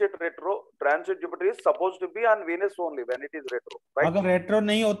transit Jupiter is supposed to be on Venus only when it is retro, right? अगर retro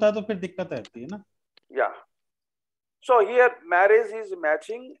नहीं होता तो फिर दिक्कत आती है ना. Yeah. So here marriage is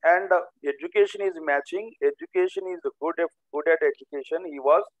matching and education is matching. Education is good at education. He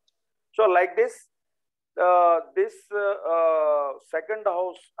was so like this. This second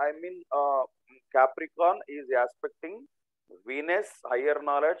house, I mean Capricorn, is aspecting Venus, higher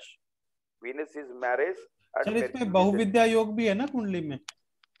knowledge. Venus is marriage. Sir इसमें बहुविद्या योग भी है ना कुंडली में.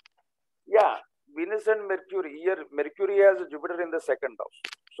 Yeah, Venus and Mercury. Here Mercury has Jupiter in the second house.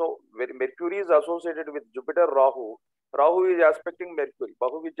 So Mercury is associated with Jupiter, Rahu. Rahu is aspecting Mercury.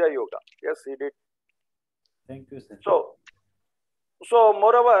 Bahuvidya Yoga. Yes, he did. Thank you, sir. So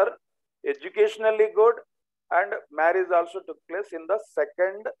moreover, educationally good, and marriage also took place in the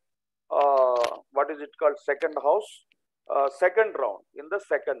second, what is it called? Second house, second round, in the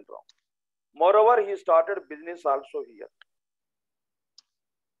second round. Moreover, he started business also here.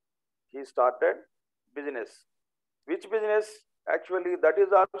 He started business. Which business? Actually, that is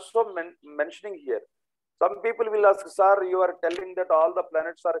also mentioning here. Some people will ask, sir, you are telling that all the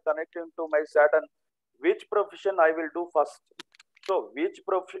planets are connecting to my Saturn. Which profession I will do first? So,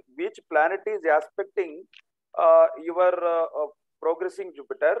 which planet is aspecting your progressing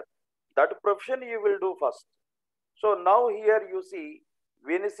Jupiter? That profession you will do first. So now here you see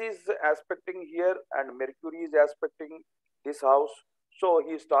Venus is aspecting here and Mercury is aspecting this house. So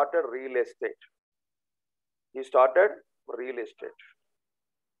he started real estate. He started real estate.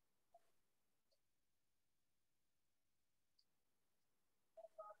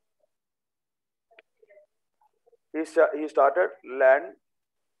 He started land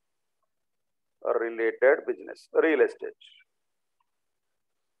related business, real estate.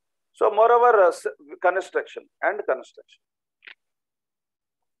 So moreover, construction.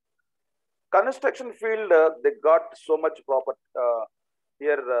 Construction field, they got so much profit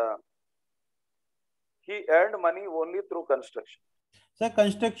here. He earned money only through construction. Sir,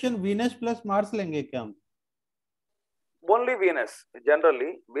 construction Venus plus Mars लेंगे क्या हम? Only Venus.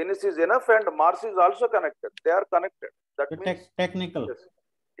 Generally, Venus is enough and Mars is also connected. They are connected. That means technical.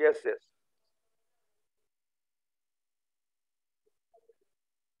 Yes.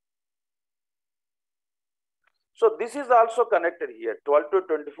 So this is also connected here. 12 to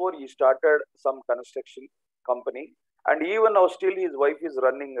 24, he started some construction company, and even now still his wife is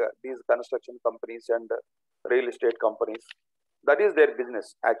running these construction companies and real estate companies. That is their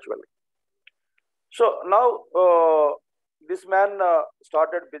business actually. So now this man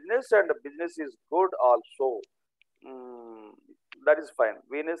started business, and business is good also. That is fine.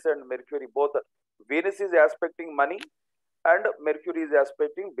 Venus and Mercury both. Venus is aspecting money and Mercury is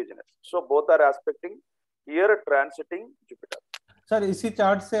aspecting business. So both are aspecting here transiting Jupiter. Sir इसी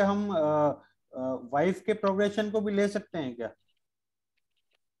chart से हम wife के progression को भी ले सकते हैं क्या?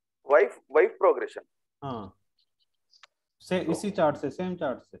 Wife progression? हाँ, से इसी चार्ट से, सेम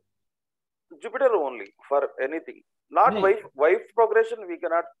चार्ट से. Jupiter only for anything. Not wife progression. We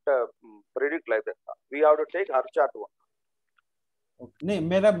cannot predict like that. We have to take her chart one. नहीं,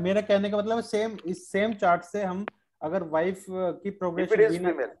 मेरा कहने का मतलब है सेम चार्ट से हम अगर वाइफ की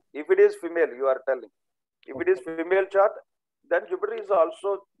progression. If it is female, you are telling. If it is female chart, then Jupiter is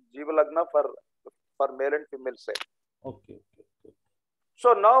also Jiva Lagna for male and female side. Okay.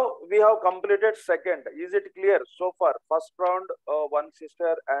 So now we have completed second. Is it clear so far? First round, one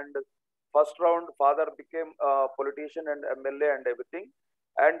sister, and first round father became a politician and MLA and everything.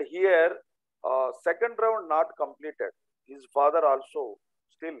 And here, second round not completed. His father also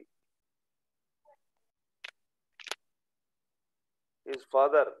still. His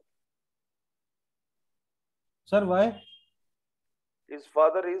father. Sir, why? His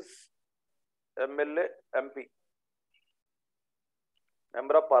father is MLA, MP,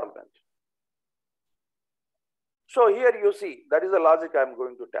 Member of Parliament. So here you see, that is the logic I am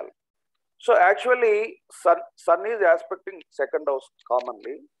going to tell. So actually, Sun is aspecting second house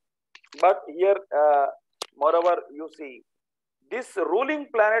commonly, but here, moreover, you see, this ruling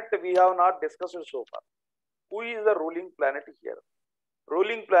planet we have not discussed so far. Who is the ruling planet here?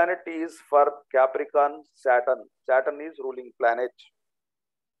 Ruling planet is for Capricorn, Saturn. Saturn is ruling planet.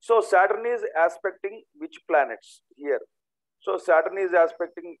 So Saturn is aspecting which planets here? So Saturn is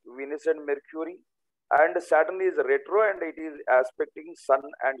aspecting Venus and Mercury, and Saturn is retro and it is aspecting Sun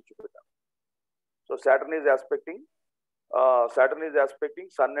and Jupiter. So Saturn is aspecting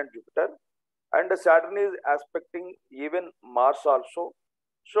Sun and Jupiter, and Saturn is aspecting even Mars also.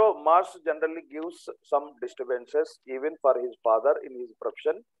 So Mars generally gives some disturbances even for his father in his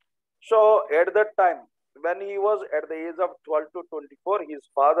profession. So at that time, when he was at the age of 12 to 24, his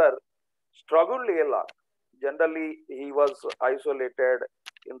father struggled a lot. Generally, he was isolated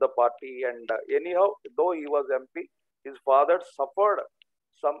in the party, and anyhow, though he was MP, his father suffered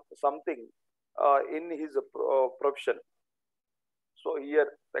something in his profession. So here,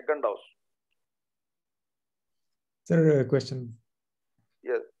 second house. Sir, a question.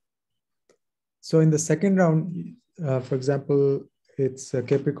 Yes. So in the second round, for example, it's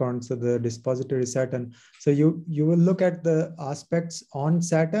Capricorn, so the dispositor is Saturn. So you will look at the aspects on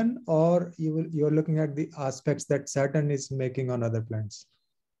Saturn, or you're looking at the aspects that Saturn is making on other planets.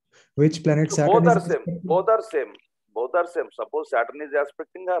 Which planet So Saturn both are is same. aspecting? Both are same. Both are same. Suppose Saturn is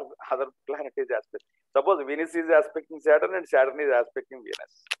aspecting or other planet is aspecting. Suppose Venus is aspecting Saturn and Saturn is aspecting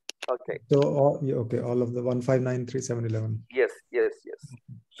Venus. Okay. So all of the 1, 5, 9, 3, 7, 11. Yes.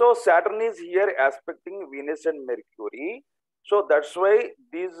 So Saturn is here aspecting Venus and Mercury. So that's why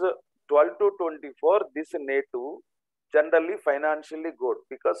these 12 to 24, this native generally financially good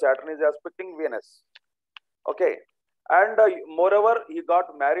because Saturn is aspecting Venus. Okay. And moreover, he got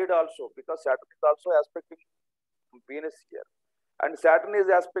married also because Saturn is also aspecting Venus here. And Saturn is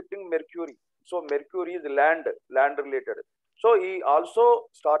aspecting Mercury. So Mercury is land related. So he also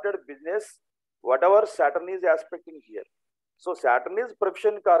started business, whatever Saturn is aspecting here. So Saturn is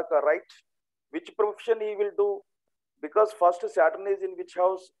profession karka, right? Which profession he will do? Because first Saturn is in which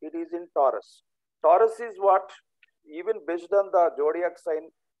house? It is in Taurus. Taurus is what? Even based on the zodiac sign,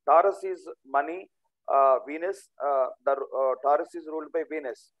 Taurus is money. Venus, Taurus is ruled by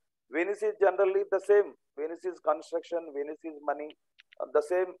Venus. Venus is generally the same. Venus is construction. Venus is money. The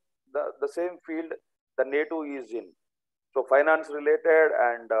same field the native is in. So finance related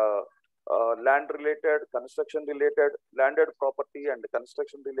and land related, construction related, landed property and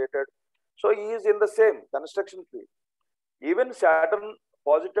construction related. So he is in the same construction field. Even Saturn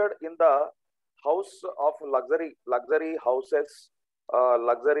posited in the house of luxury houses,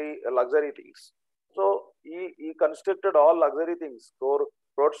 luxury things. So he constructed all luxury things,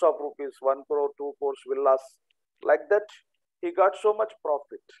 crores of rupees, 1 crore, 2 crores, villas. Like that, he got so much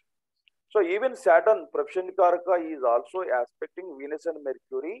profit. So even Saturn, profession karaka, is also aspecting Venus and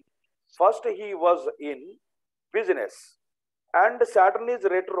Mercury. First, he was in business, and Saturn is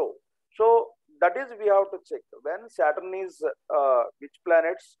retro. So that is we have to check when Saturn is which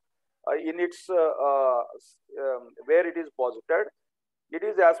planets in its where it is posited. It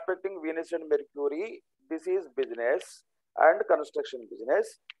is aspecting Venus and Mercury. This is business and construction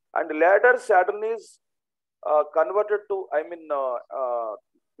business. And later Saturn is converted to,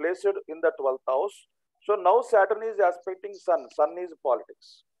 placed in the 12th house. So now Saturn is aspecting Sun. Sun is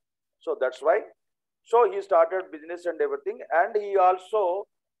politics. So that's why. So he started business and everything. And he also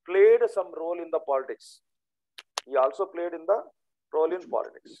played some role in the politics. He also played in the role in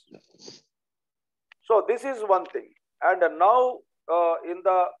politics. So this is one thing. And now in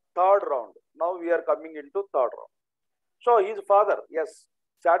the third round, now we are coming into third round. So his father, yes,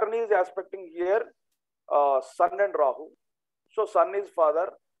 Saturn is aspecting here Sun and Rahu. So Sun is father,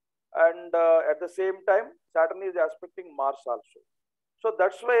 and at the same time Saturn is aspecting Mars also. So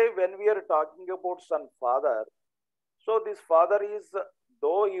that's why when we are talking about Sun father, so this father is,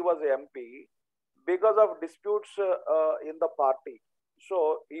 though he was MP, because of disputes in the party,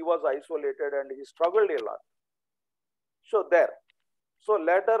 so he was isolated and he struggled a lot. So there. So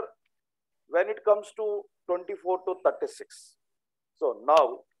later, when it comes to 24 to 36, so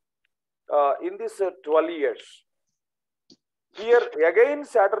now in this 12 years, here again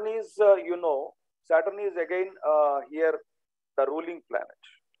Saturn is, Saturn is again here the ruling planet.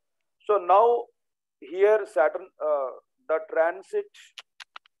 So now here Saturn, the transit,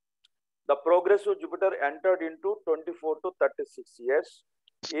 the progressive Jupiter entered into 24 to 36 years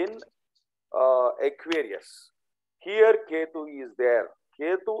in Aquarius. Here Ketu is there.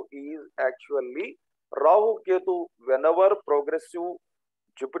 Ketu is actually Rahu Ketu, whenever progressive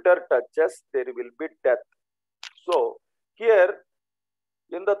Jupiter touches, there will be death. So here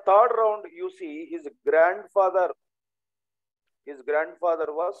in the third round, you see his grandfather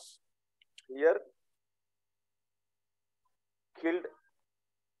was here killed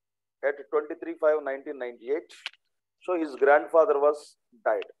at 23/5/1998. So his grandfather was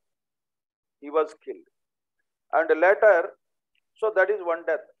died. He was killed. And later, so that is one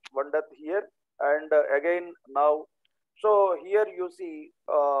death here. And again now, so here you see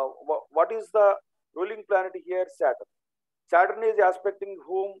what is the ruling planet here? Saturn. Saturn is aspecting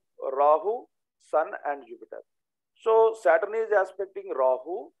whom? Rahu, Sun and Jupiter. So Saturn is aspecting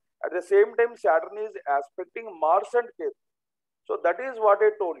Rahu. At the same time, Saturn is aspecting Mars and Ketu. So that is what I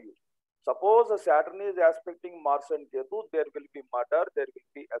told you. Suppose Saturn is aspecting Mars and Ketu, there will be murder, there will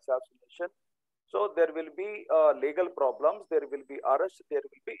be assassination. So there will be legal problems, there will be arrest, there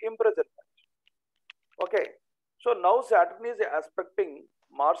will be imprisonment. Okay. So now Saturn is aspecting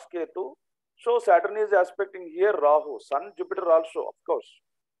Mars Ketu. So Saturn is aspecting here Rahu, Sun, Jupiter also, of course.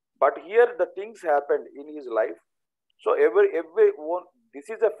 But here the things happened in his life. So every one, this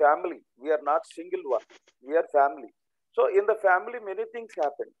is a family. We are not single one. We are family. So in the family, many things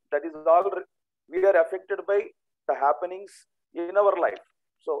happen. That is all we are affected by the happenings in our life.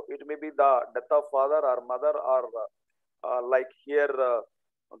 So it may be the death of father or mother or like here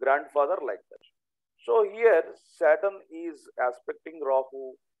grandfather, like that. So here Saturn is aspecting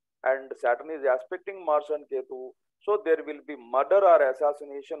Rahu and Saturn is aspecting Mars and Ketu. So there will be murder or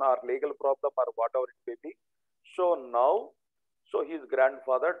assassination or legal problem or whatever it may be. So now, so his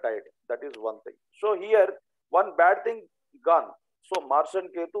grandfather died. That is one thing. So here one bad thing gone. So Mars and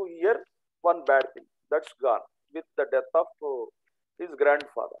Ketu here, one bad thing that's gone with the death of his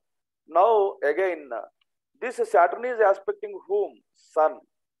grandfather. Now again, this Saturn is aspecting whom? Sun.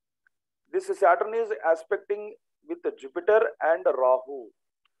 This Saturn is aspecting with Jupiter and Rahu.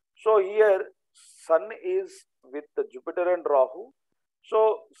 So here Sun is with Jupiter and Rahu.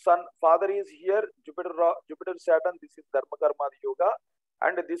 So Sun, father is here, Jupiter, Saturn. This is Dharma Karmadi Yoga,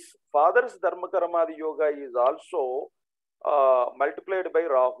 and this father's Dharma Karmadi Yoga is also multiplied by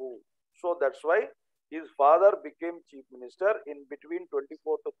Rahu. So that's why his father became chief minister in between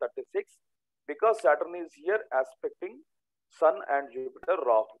 24 to 36, because Saturn is here aspecting Sun and Jupiter,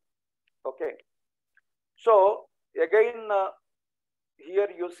 Rahu. Okay. So again, here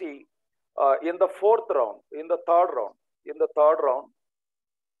you see in the fourth round, in the third round,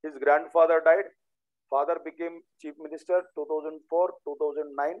 his grandfather died. Father became chief minister 2004,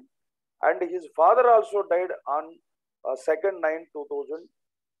 2009, and his father also died on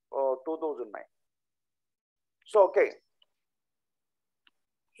 2/9/2009. So okay.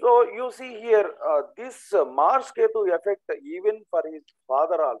 So you see here this Mars Ketu effect even for his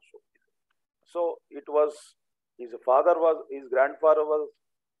father also. So it was his grandfather was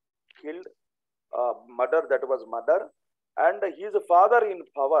killed, murder, that was murder, and his father in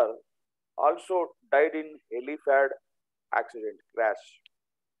power also died in helipad accident, crash.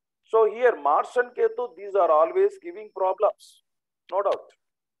 So here Mars and Ketu, these are always giving problems, no doubt.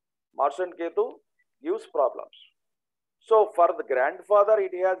 Mars and Ketu gives problems. So for the grandfather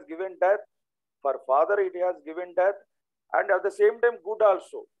it has given death, for father it has given death, and at the same time good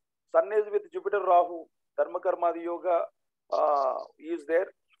also. Sun is with Jupiter, Rahu, Dharma Karmadi Yoga is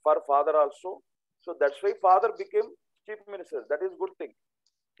there for father also. So that's why father became chief minister. That is good thing.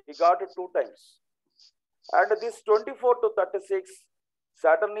 He got it 2 times. And this 24 to 36,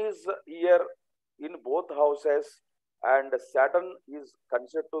 Saturn is here in both houses, and Saturn is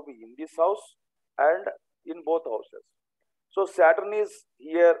considered to be in this house and in both houses. So Saturn is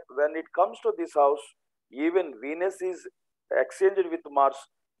here when it comes to this house. Even Venus is exchanged with Mars.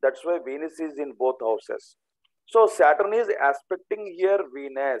 That's why Venus is in both houses. So Saturn is aspecting here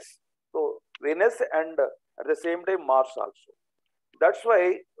Venus. So Venus and at the same time Mars also. That's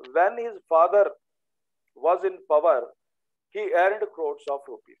why when his father was in power, he earned crores of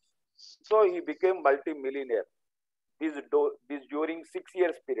rupees. So he became multi-millionaire. This during 6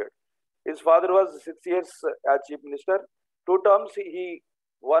 years period. His father was 6 years as chief minister. 2 terms he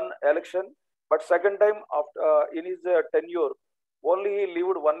won election, but second time after in his tenure, only he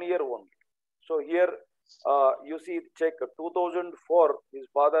lived 1 year only. So here you see, check 2004 his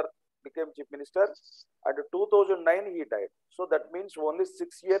father became chief minister, and 2009 he died. So that means only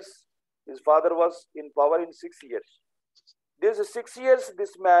 6 years his father was in power. In 6 years, these 6 years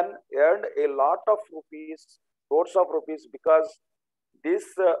this man earned a lot of rupees, crores of rupees, because this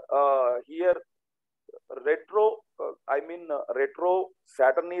here retro retro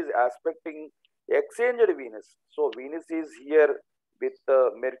Saturn is aspecting exchanged Venus. So Venus is here with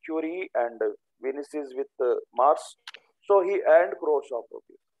Mercury and Venus is with Mars. So he earned crores of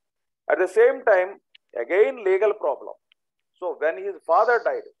rupees. At the same time, again legal problem. So when his father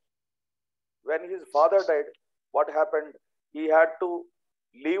died, what happened? He had to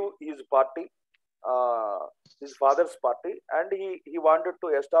leave his party, his father's party, and he wanted to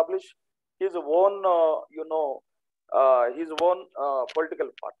establish his own, his own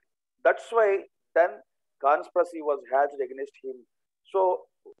political party. That's why then conspiracy was hatched against him. So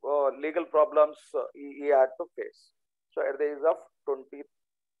legal problems he had to face. So at the age of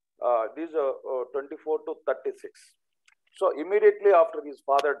 24 to 36. So immediately after his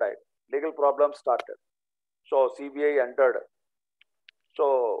father died, legal problems started. So CBI entered.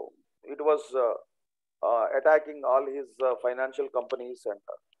 So it was attacking all his financial companies and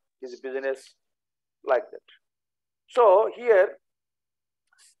his business like that. So here,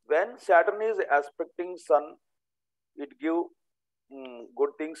 when Saturn is aspecting Sun, it gives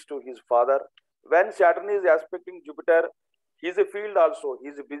good things to his father. When Saturn is aspecting Jupiter, his field also,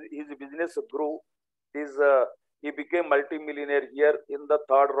 his business grew. He became multi-millionaire here in the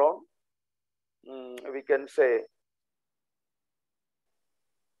third round. We can say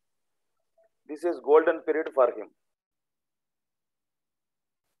this is golden period for him.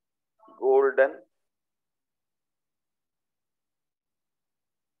 Golden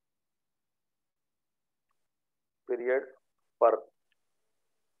period for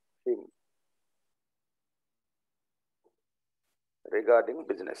him regarding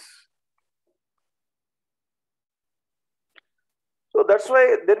business. So that's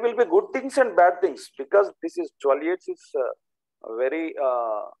why there will be good things and bad things, because this is 12 years is a very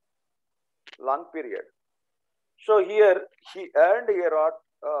long period. So here he earned a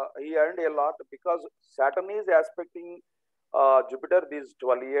lot because Saturn is aspecting Jupiter these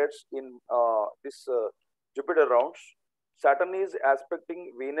 12 years in this Jupiter rounds. Saturn is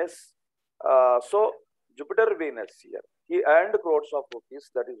aspecting Venus. So Jupiter Venus here. He earned crores of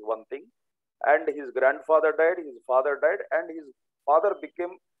rupees. That is one thing. And his grandfather died, his father died, and his father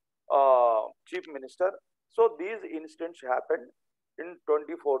became chief minister. So these incidents happened in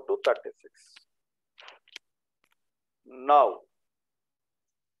 24 to 36. Now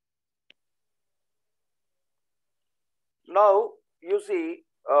you see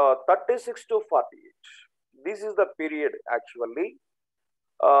 36 to 48. This is the period actually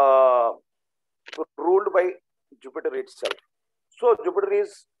ruled by Jupiter itself. So Jupiter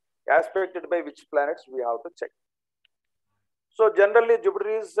is aspected by which planets we have to check. So generally Jupiter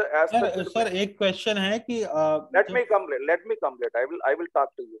is aspected. Sir, एक question है कि let me complete. I will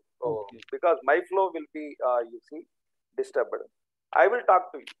talk to you. Okay. Because my flow will be you see disturbed. I will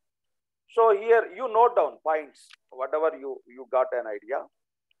talk to you. So here you note down points, whatever you got an idea.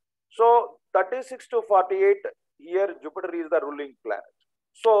 So 36 to 48, here Jupiter is the ruling planet.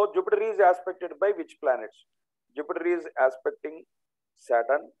 So Jupiter is aspected by which planets? Jupiter is aspecting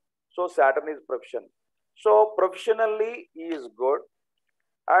Saturn. So Saturn is profession. So professionally he is good.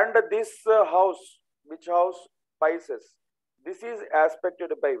 And this house, which house? Pisces. This is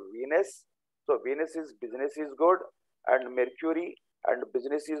aspected by Venus. So Venus is business is good, and Mercury and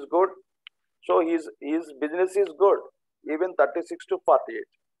business is good. So his business is good, even 36 to 48.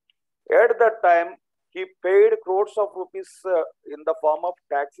 At that time, he paid crores of rupees in the form of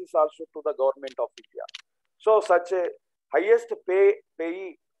taxes also to the government of India. So such a highest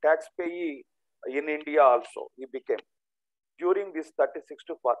tax payee in India also he became during this 36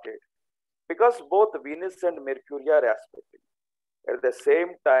 to 48, because both Venus and Mercury are aspecting. At the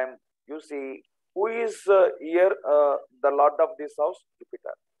same time, you see who is here the lord of this house?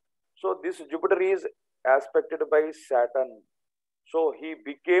 Jupiter. So this Jupiter is aspected by Saturn. So he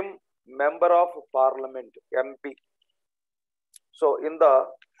became member of parliament, MP. So in the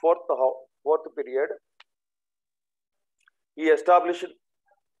fourth period, he established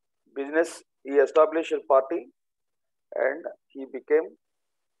business, he established a party, and he became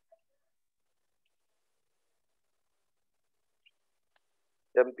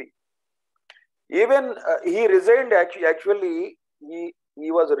MP. Even he resigned actually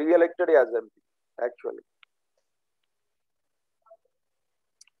he was re-elected as MP actually.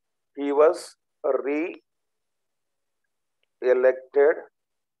 He was re-elected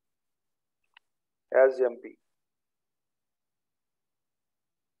as MP.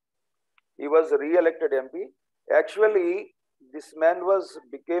 He was re-elected MP. Actually, this man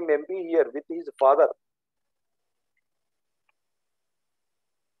became MP here with his father.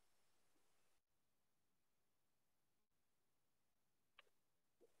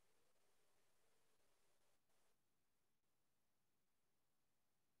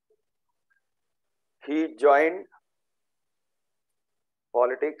 He joined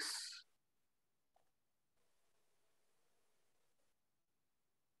politics,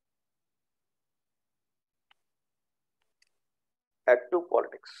 active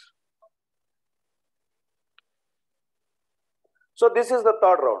politics. So this is the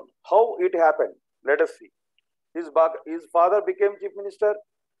third round. How it happened? Let us see. His father became chief minister.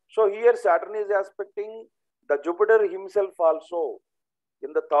 So here Saturn is aspecting the Jupiter himself also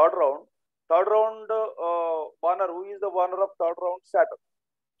in the third round. Third round, Warner, who is the Warner of third round? Saturn.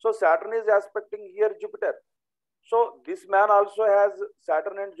 So Saturn is aspecting here Jupiter. So this man also has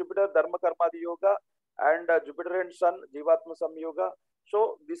Saturn and Jupiter, Dharma Karmadi Yoga, and Jupiter and Sun, Jivatma Samyoga.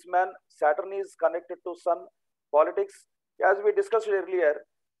 So this man, Saturn is connected to Sun, politics, as we discussed earlier.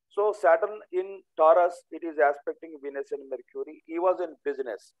 So Saturn in Taurus, it is aspecting Venus and Mercury. He was in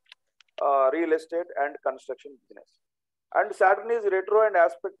business, real estate and construction business. And Saturn is retro and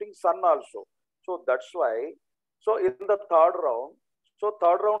aspecting Sun also. So that's why, so in the third round, so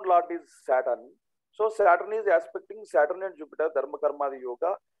third round lord is Saturn. So Saturn is aspecting Saturn and Jupiter, Dharma Karmadi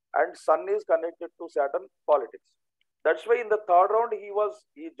Yoga, and Sun is connected to Saturn, politics. That's why in the third round,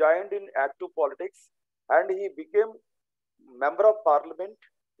 he joined in active politics and he became member of parliament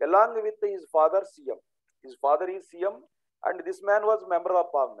along with his father CM. His father is CM and this man was member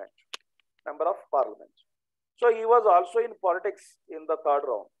of parliament. So he was also in politics in the third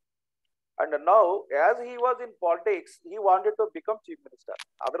round. And now, as he was in politics, he wanted to become chief minister.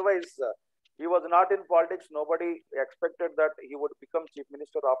 Otherwise, he was not in politics. Nobody expected that he would become chief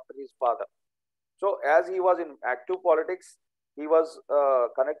minister after his father. So as he was in active politics, he was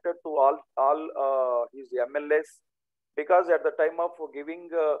connected to all his MLAs, because at the time of giving,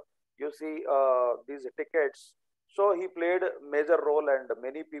 these tickets, so he played a major role and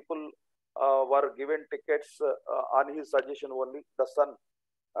many people were given tickets on his suggestion only. The son,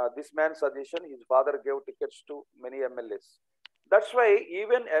 this man's suggestion, his father gave tickets to many MLAs. That's why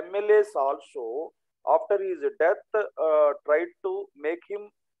even MLAs also, after his death, tried to make him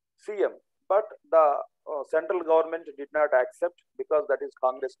CM. But the central government did not accept because that is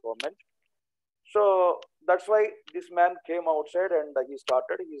Congress government. So that's why this man came outside and he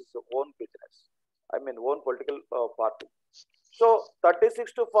started his own business. Own political party. So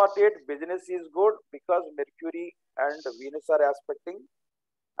 36 to 48 business is good because Mercury and Venus are aspecting.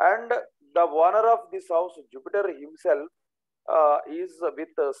 And the owner of this house, Jupiter himself, is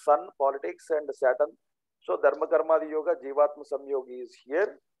with Sun, politics and Saturn. So Dharma Karmadi Yoga, Jivatma Samyogi is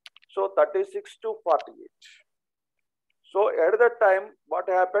here. So 36 to 48. So at that time, what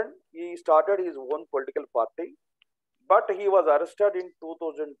happened? He started his own political party, but he was arrested in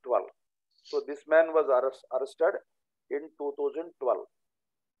 2012. So this man was arrested in 2012.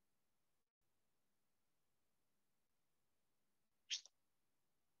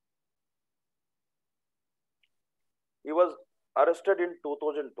 He was arrested in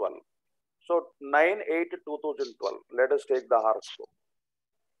 2012. So 9/8/2012. Let us take the horoscope.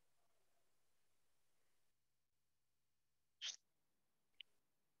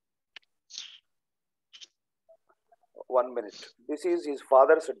 One minute. This is his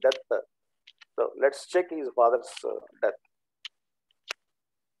father's death. So let's check his father's death.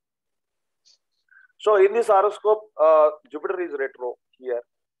 So in this horoscope, Jupiter is retro here.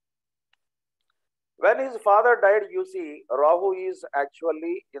 When his father died, you see, Rahu is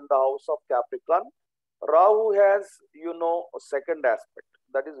actually in the house of Capricorn. Rahu has, a second aspect.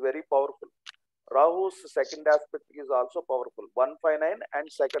 That is very powerful. Rahu's second aspect is also powerful. 159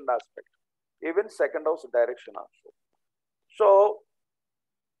 and second aspect. Even second house direction also. So,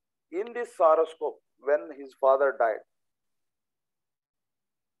 in this horoscope, when his father died,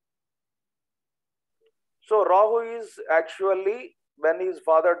 so Rahu is actually, when his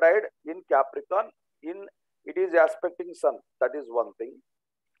father died in Capricorn, it is aspecting Sun. That is one thing.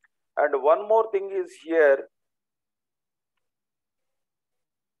 And one more thing is here.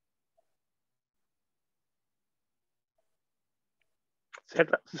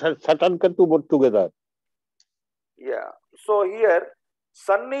 Saturn can do both together. Yeah. So here,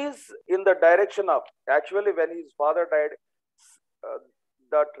 Sun is in the direction of, actually when his father died,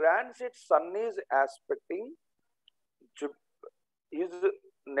 the transit Sun is aspecting his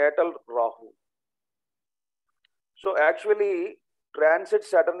natal Rahu. So actually, transit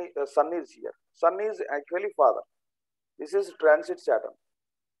Saturn, Sun is here. Sun is actually father. This is transit Saturn.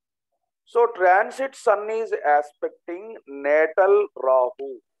 So transit Sun is aspecting natal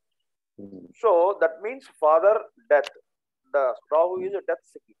Rahu. So that means father death. The Rahu is a death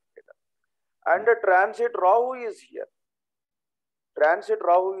significator. And the transit Rahu is here. Transit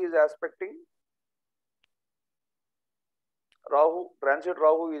Rahu is aspecting Rahu. Transit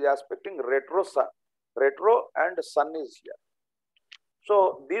Rahu is aspecting retro Sun. Retro and Sun is here.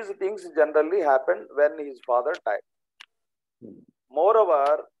 So these things generally happen when his father died.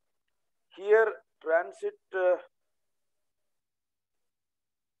 Moreover, here transit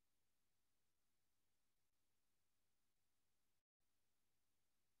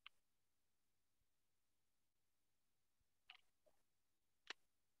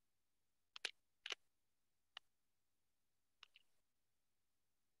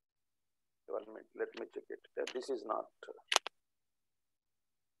one minute, let me check it. This is not.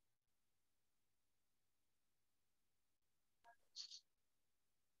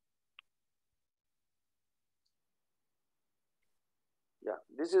 Yeah,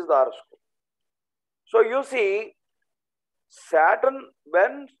 this is the horoscope. So you see, Saturn,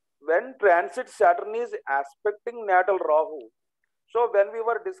 when transit Saturn is aspecting natal Rahu. So when we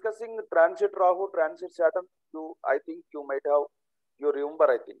were discussing transit Rahu, transit Saturn, I think you might have, you remember,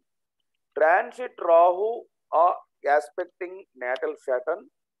 I think. Transit Rahu are aspecting natal Saturn,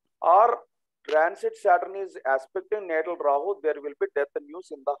 or transit Saturn is aspecting natal Rahu, there will be death news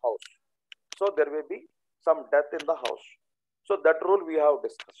in the house. So there will be some death in the house. So that rule we have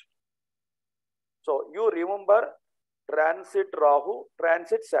discussed. So you remember transit Rahu,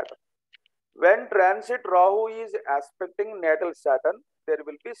 transit Saturn. When transit Rahu is aspecting natal Saturn, there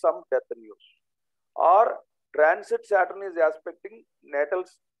will be some death news. Or transit Saturn is aspecting natal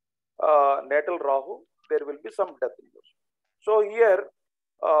Rahu, there will be some death news. So here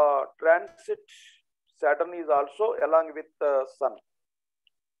transit Saturn is also along with Sun.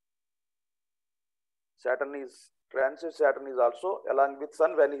 Transit Saturn is also along with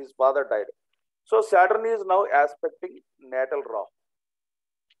Sun when his father died. So Saturn is now aspecting natal Rahu.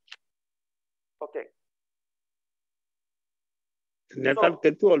 Okay. Natal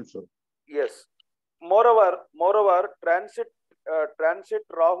Ketu also. Yes. Moreover, transit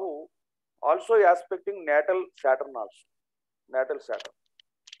Rahu also aspecting natal Saturn also. Natal Saturn.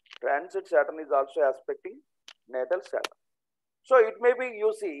 Transit Saturn is also aspecting natal Saturn. So it may be,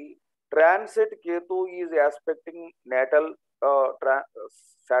 you see, transit Ketu is aspecting natal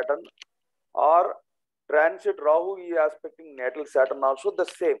Saturn, or transit Rahu is aspecting natal Saturn also, the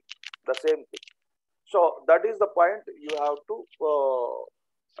same thing. So that is the point you have to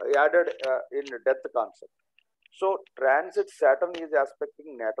added in death concept. So transit Saturn is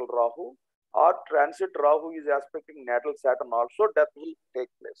aspecting natal Rahu, or transit Rahu is aspecting natal Saturn also, death will take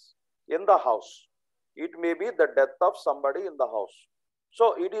place in the house. It may be the death of somebody in the house.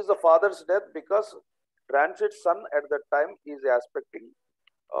 So it is the father's death because transit Sun at that time is aspecting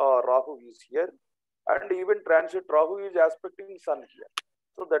Rahu is here, and even transit Rahu is aspecting Sun here.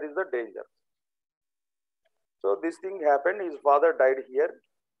 So that is the danger. So this thing happened, his father died here,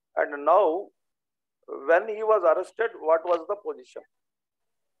 and now when he was arrested, what was the position?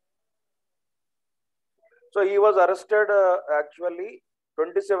 So he was arrested actually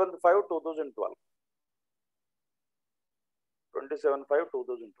 27/5/2012.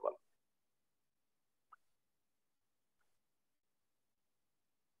 27/5/2012.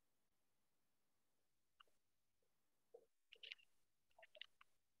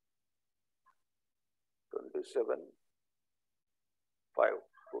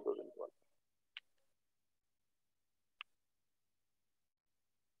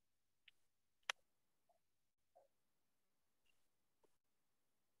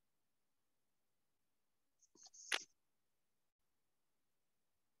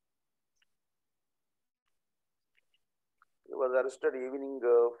 He was arrested evening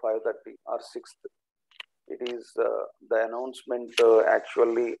 5:30 or 6th. It is the announcement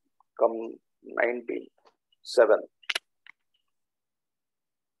actually come 19/7.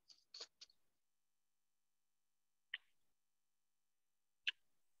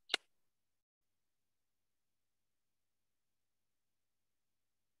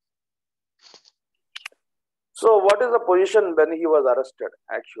 So what is the position when he was arrested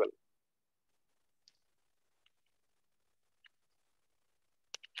actually?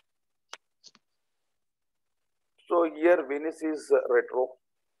 So here Venus is retro.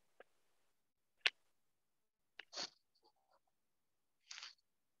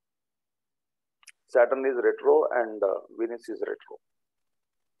 Saturn is retro and Venus is retro.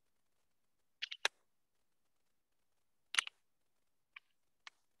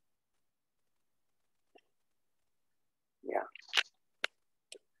 Yeah.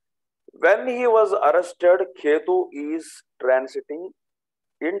 When he was arrested, Ketu is transiting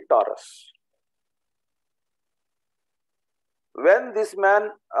in Taurus. When this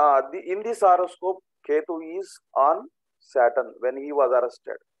man, in this horoscope, Ketu is on Saturn when he was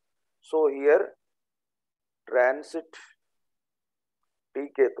arrested. So here, transit T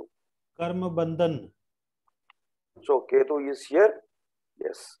Ketu. Karma Bandhan. So Ketu is here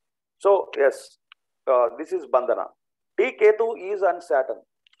Yes. So, yes, this is Bandhana. T Ketu is on Saturn.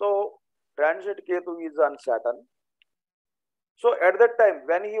 So, transit Ketu is on Saturn. So, at that time,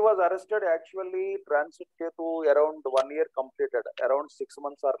 when he was arrested, actually, transit Ketu around 1 year completed, around 6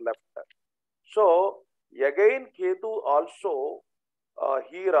 months are left. So, again, Ketu also,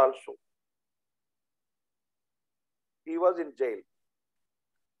 here also, he was in jail.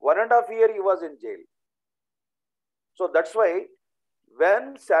 1.5 years he was in jail. So, that's why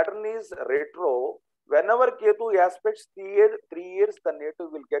when Saturn is retro, whenever Ketu aspects 3 years, the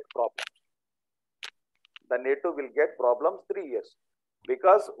native will get problems. The native will get problems 3 years.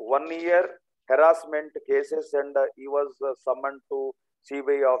 Because 1 year harassment cases and he was summoned to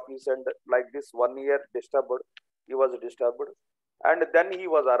CBI office and like this 1 year disturbed, he was disturbed. And then he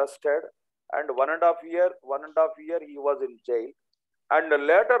was arrested and 1.5 year he was in jail. And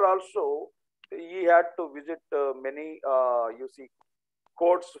later also, he had to visit many,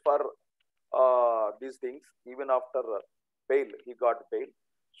 courts for these things. Even after bail, he got bail.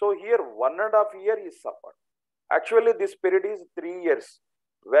 So here 1.5 year he suffered. Actually, this period is 3 years.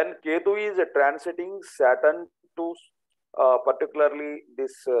 When Ketu is transiting Saturn to particularly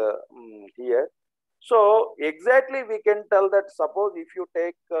this here. So exactly we can tell that suppose if you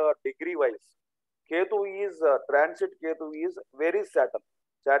take degree wise, Ketu is transit Ketu is very Saturn.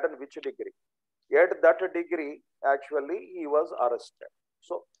 Saturn which degree? At that degree, actually he was arrested.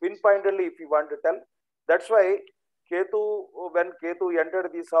 So pinpointedly, if you want to tell, that's why Ketu, when Ketu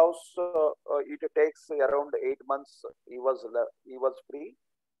entered this house, it takes around 8 months. He was free,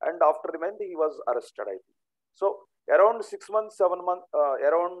 and after remand he was arrested. I think so. Around 6 months, 7 months,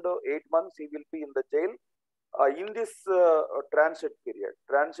 around 8 months, he will be in the jail in this transit period.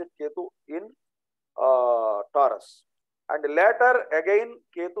 Transit Ketu in Taurus, and later again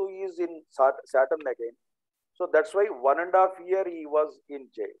Ketu is in Saturn again. So that's why 1.5 year he was in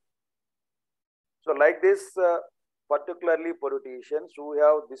jail. So like this, particularly politicians who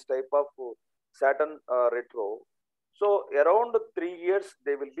have this type of Saturn retro, so around 3 years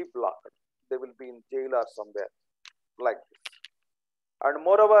they will be blocked. They will be in jail or somewhere like this. And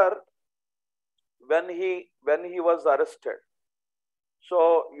moreover, when he was arrested,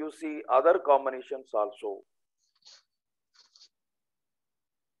 so you see other combinations also.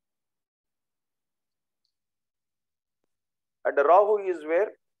 And Rahu is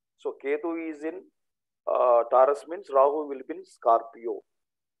where? So Ketu is in Taurus, means Rahu will be in Scorpio.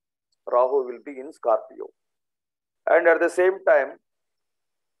 Rahu will be in Scorpio. And at the same time,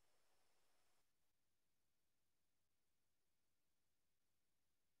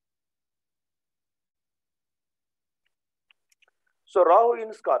 so Rahu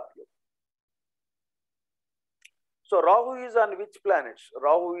in Scorpio. So Rahu is on which planets?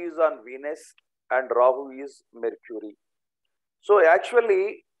 Rahu is on Venus and Rahu is Mercury. So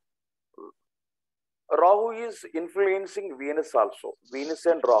actually, Rahu is influencing Venus also. Venus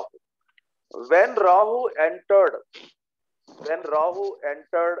and Rahu. When Rahu entered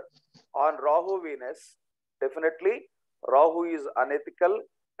on Rahu Venus, definitely Rahu is unethical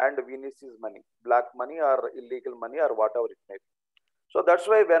and Venus is money, black money or illegal money or whatever it may be. So that's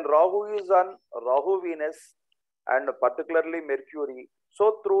why when Rahu is on Rahu Venus and particularly Mercury,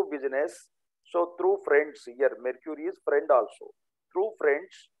 so through business, so through friends, here Mercury is friend also. Through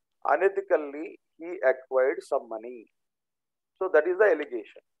friends, unethically he acquired some money. So that is the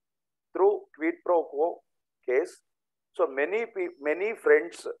allegation. Through quid pro quo case, so many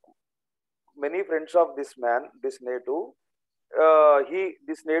friends of this man, this native,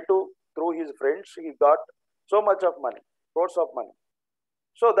 this native through his friends, he got so much of money, crores of money.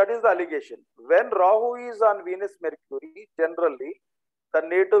 So that is the allegation. When Rahu is on Venus Mercury, generally the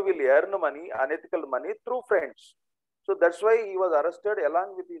native will earn money, unethical money through friends. So that's why he was arrested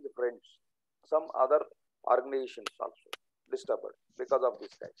along with his friends. Some other organizations also disturbed because of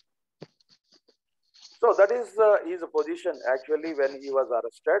this guy. So that is his position actually when he was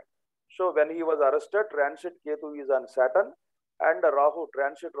arrested. So when he was arrested, transit Ketu is on Saturn and Rahu,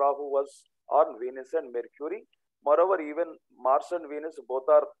 transit Rahu was on Venus and Mercury. Moreover, even Mars and Venus both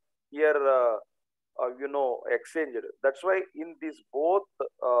are here, exchanged. That's why in these both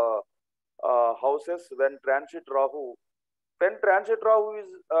houses, when transit Rahu is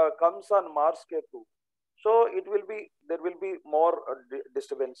comes on Mars Ketu, so there will be more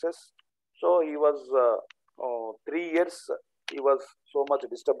disturbances. So he was 3 years, he was so much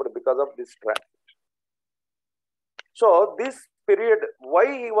disturbed because of this transit. So this period, why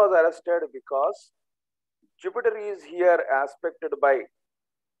he was arrested? Because Jupiter is here aspected by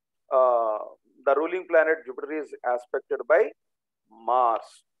the ruling planet. Jupiter is aspected by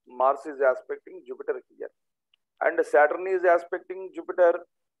Mars. Mars is aspecting Jupiter here. and Saturn is aspecting Jupiter,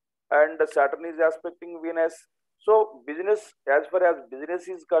 and Saturn is aspecting Venus. So business, as far as business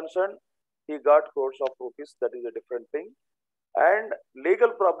is concerned, he got crores of rupees. That is a different thing. And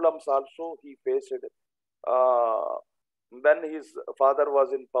legal problems also he faced when his father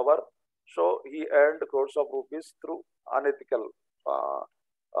was in power. So he earned crores of rupees through unethical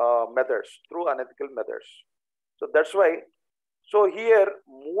methods. So that's why. So here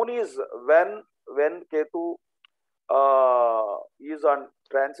Moon is when Ketu is on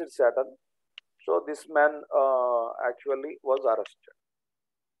transit Saturn. So this man actually was arrested.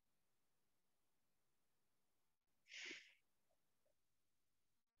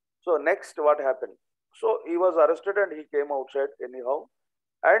 So next what happened? So he was arrested and he came outside anyhow.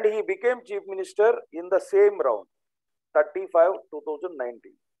 And he became chief minister in the same round,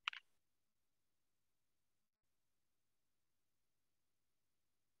 35-2019.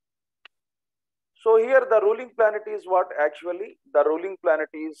 So here the ruling planet is what? Actually, the ruling planet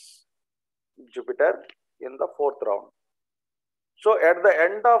is Jupiter in the 4th round. So at the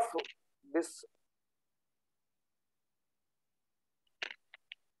end of this,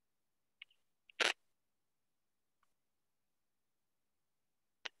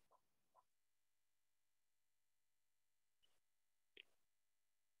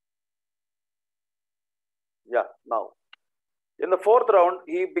 now in the 4th round,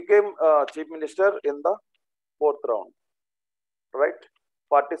 he became chief minister in the 4th round, right?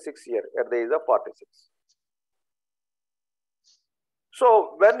 46 year, at the age of 46.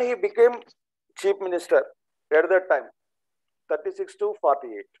 So when he became chief minister at that time, 36 to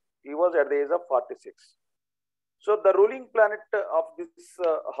 48, he was at the age of 46. So the ruling planet of this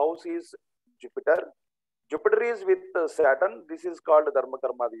house is Jupiter. Jupiter is with Saturn. This is called Dharma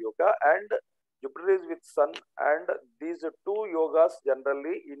Karma Yoga, and Jupiter is with Sun, and these two yogas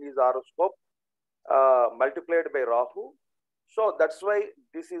generally in his horoscope multiplied by Rahu. So that's why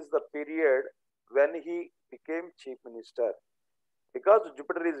this is the period when he became chief minister, because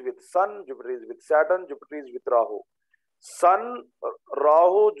Jupiter is with Sun, Jupiter is with Saturn, Jupiter is with Rahu. Sun,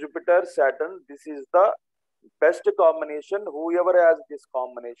 Rahu, Jupiter, Saturn, this is the best combination. Whoever has this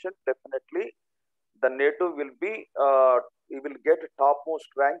combination, definitely the native will be, he will get topmost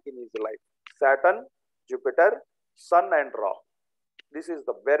rank in his life. Saturn, Jupiter, Sun and Rahu. This is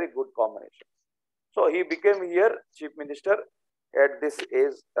the very good combination. So he became here chief minister at this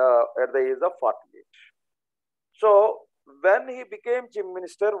age, at the age of 48. So when he became chief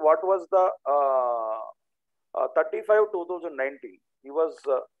minister, what was the 35-2019? He was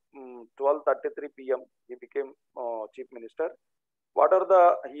 12:33 p.m. He became chief minister. What are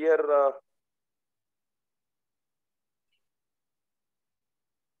the here?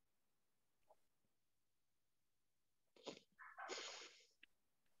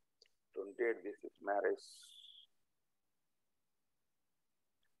 28, this is marriage.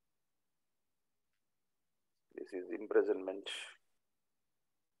 This is imprisonment.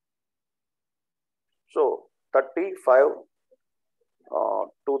 So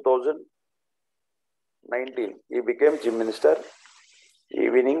 35-2019, he became chief minister.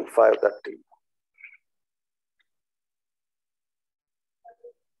 Evening 5:30.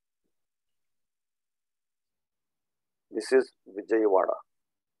 This is Vijayawada.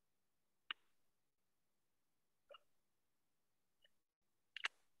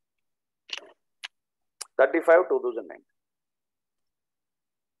 (35) 2009.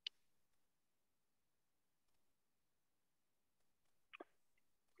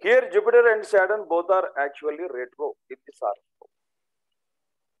 Here Jupiter and Saturn both are actually retro in this horoscope.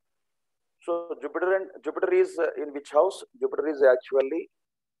 So Jupiter is in which house? Jupiter is actually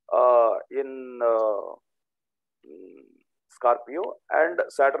in Scorpio, and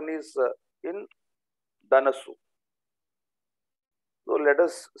Saturn is in Dhanasu. So let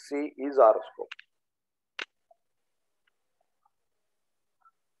us see his horoscope.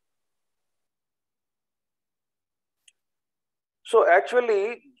 So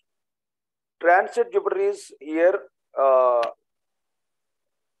actually, transit Jupiter is here.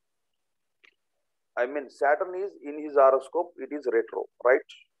 I mean, Saturn is in his horoscope. It is retro, right?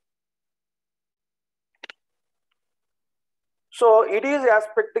 So it is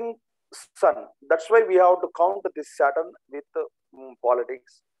aspecting Sun. That's why we have to count this Saturn with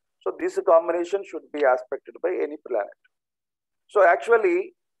politics. So this combination should be aspected by any planet. So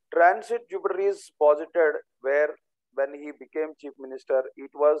actually, transit Jupiter is posited where when he became chief minister, it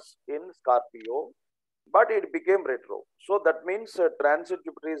was in Scorpio, but it became retro. So that means transit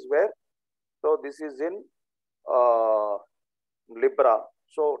Jupiter is where? So this is in Libra.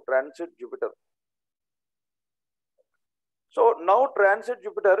 So transit Jupiter. So now transit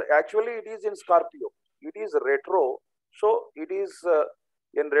Jupiter, actually it is in Scorpio. it is retro. So it is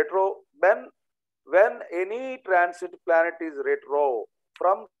in retro. When any transit planet is retro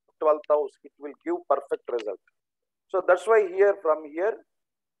from 12th house, it will give perfect result. So that's why here, from here,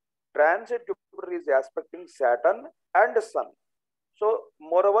 transit Jupiter is aspecting Saturn and Sun. So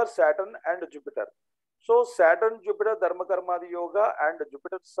moreover, Saturn and Jupiter. So Saturn, Jupiter, Dharma Karmadi Yoga, and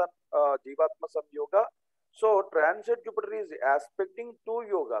Jupiter Sun, Jivatma Sam Yoga. So transit Jupiter is aspecting two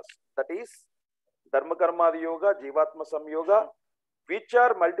yogas, that is Dharma Karmadi Yoga, Jivatma Sam Yoga, which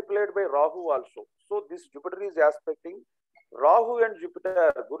are multiplied by Rahu also. So this Jupiter is aspecting Rahu and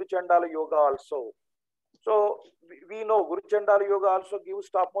Jupiter, Guru Chandala Yoga also. So we know Guru Chandala Yoga also gives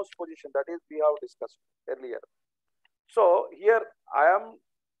topmost position, that is we have discussed earlier. So here I am,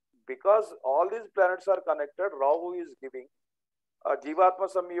 because all these planets are connected, Rahu is giving Jivatma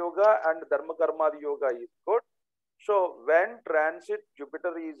Sam Yoga and Dharma Karmadi Yoga is good. So when transit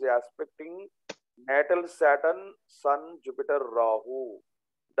Jupiter is aspecting natal Saturn, Sun, Jupiter, Rahu,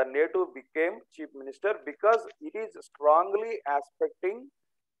 the native became chief minister, because it is strongly aspecting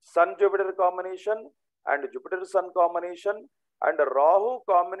Sun Jupiter combination and Jupiter Sun combination and Rahu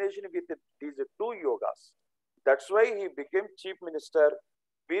combination with these two yogas. That's why he became chief minister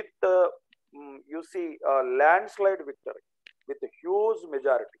with you see landslide victory with a huge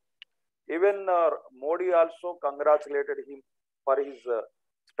majority. Even Modi also congratulated him for his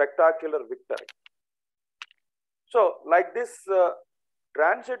spectacular victory. So like this,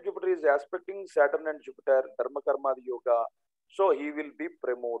 transit Jupiter is aspecting Saturn and Jupiter, Dharma Karmadi Yoga. So he will be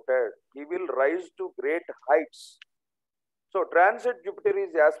promoted. He will rise to great heights. So transit Jupiter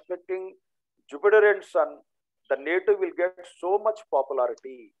is aspecting Jupiter and Sun. The native will get so much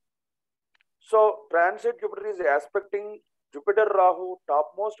popularity. So transit Jupiter is aspecting Jupiter Rahu,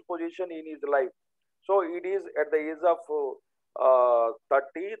 topmost position in his life. So it is at the age of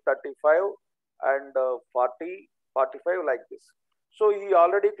 30, 35 and 40, 45 like this. So he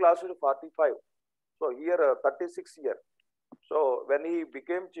already crossed 45. So here 36 year. So when he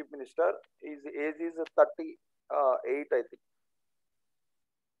became chief minister, his age is 38, I think.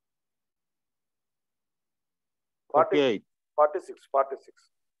 48. 46.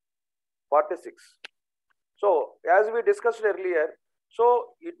 So as we discussed earlier,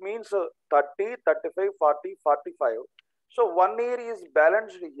 so it means 30, 35, 40, 45. So 1 year is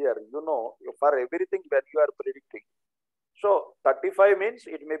balanced here, you know, for everything when you are predicting. So 35 means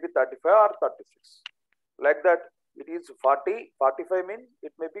it may be 35 or 36. Like that, it is 40, 45 means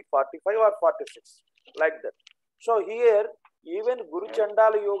it may be 45 or 46. Like that. So here, even Guru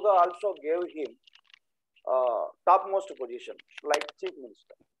Chandala Yoga also gave him topmost position, like chief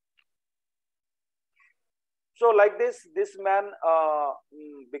minister. So like this man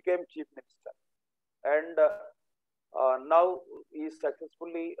became chief minister, and now he is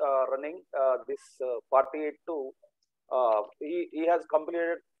successfully running this 48 to, he has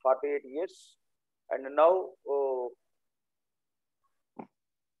completed 48 years, and now,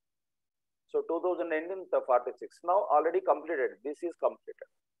 so 2019 to 46, now already completed, this is completed.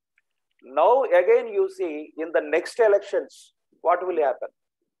 Now again you see in the next elections, what will happen?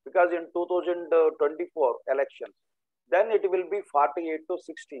 Because in 2024 elections, then it will be 48 to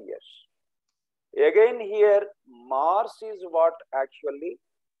 60 years. Again here, Mars is what actually,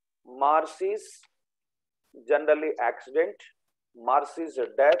 Mars is generally accident, Mars is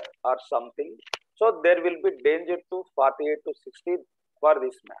death or something. So there will be danger to 48 to 60 for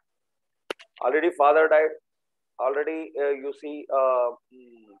this man. Already father died, already you see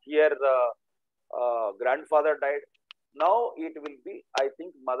here grandfather died. Now it will be, I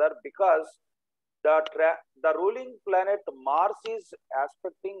think, mother, because the ruling planet Mars is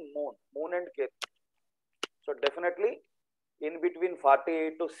aspecting moon and Ketu. So definitely in between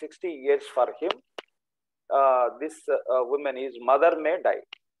 48 to 60 years for him, this woman, his mother, may die.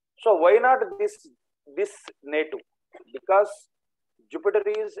 So why not this native? Because Jupiter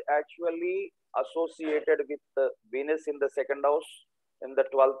is actually associated with Venus in the second house, in the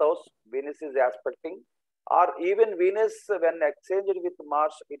 12th house. Venus is aspecting, or even Venus when exchanged with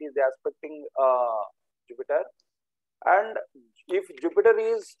Mars, it is aspecting Jupiter. And if Jupiter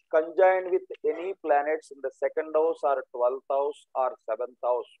is conjoined with any planets in the second house or 12th house or 7th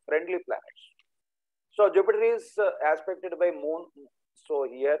house, friendly planets. So Jupiter is aspected by moon. So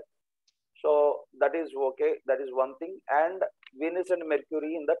here, so that is okay. That is one thing. And Venus and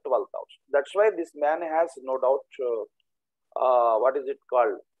Mercury in the 12th house. That's why this man has no doubt, what is it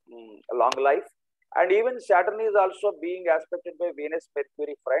called? Long life. And even Saturn is also being aspected by Venus,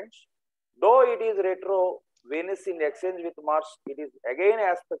 Mercury, friends. Though it is retro, Venus in exchange with Mars, it is again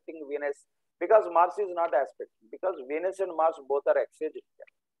aspecting Venus, because Mars is not aspecting, because Venus and Mars both are exchanged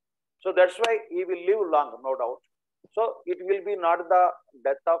here. So that's why he will live long, no doubt. So it will be not the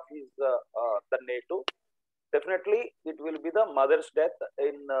death of his the native. Definitely, it will be the mother's death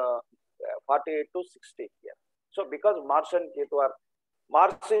in 48 to 60 here. So because Mars and Ketu are,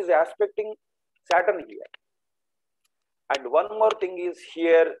 Mars is aspecting Saturn here. And one more thing is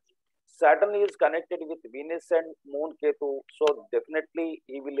here, Saturn is connected with Venus and Moon Ketu. So definitely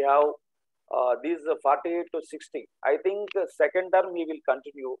he will have these 48 to 60. I think second term he will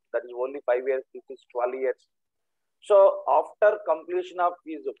continue. That is only 5 years. This is 12 years. So after completion of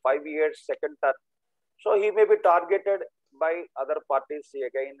his 5 years second term, so he may be targeted by other parties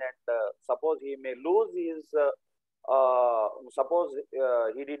again, and suppose he may lose his, suppose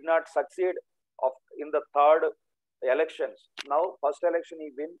he did not succeed in the third elections. Now, first election he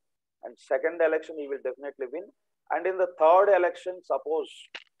win, and second election he will definitely win. And in the third election, suppose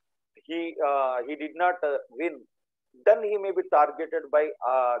he did not win, then he may be targeted by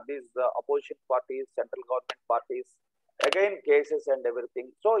these opposition parties, central government parties, again cases and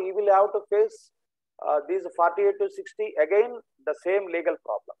everything. So he will have to face these 48 to 60, again the same legal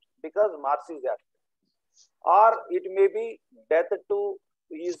problems, because Mars is there. Or it may be death to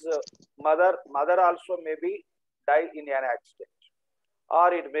his mother also may be die in an accident.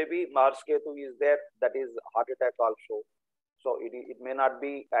 Or it may be Mars Ketu is there, that is heart attack also. So it may not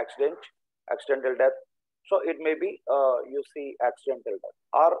be accidental death. So it may be, you see, accidental death.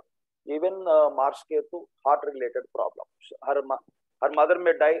 Or even Mars Ketu, heart-related problems. Her mother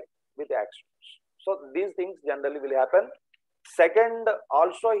may die with accidents. So these things generally will happen. Second,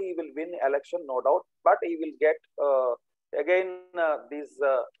 also he will win election, no doubt, but he will get again this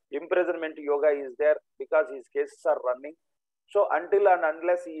imprisonment yoga is there, because his cases are running. So until and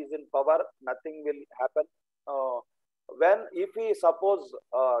unless he is in power, nothing will happen. If he suppose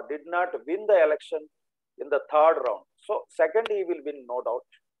did not win the election in the third round, so second he will win, no doubt.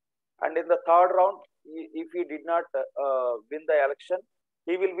 And in the third round, if he did not win the election,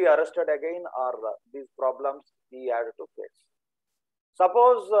 he will be arrested again, or these problems he had to face.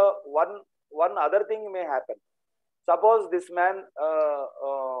 Suppose one other thing may happen. Suppose this man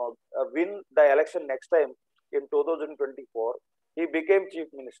win the election next time in 2024, he became chief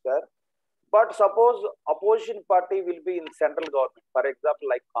minister. But suppose opposition party will be in central government, for example,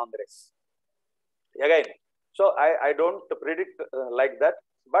 like Congress. Again, so I don't predict like that,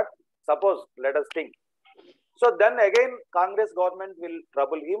 but suppose, let us think. So then again, Congress government will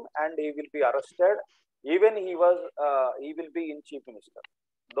trouble him and he will be arrested. Even he will be in chief minister.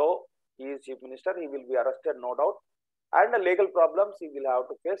 Though he is chief minister, he will be arrested, no doubt. And the legal problems he will have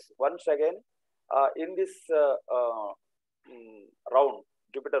to face once again in this round,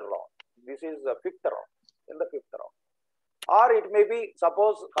 Jupiter round. This is the fifth round, in the fifth round. Or it may be,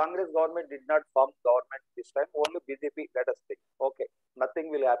 suppose Congress government did not form government this time, only BJP, let us think. Okay, nothing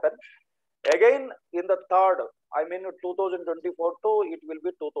will happen. Again, in the third, I mean 2024 to it will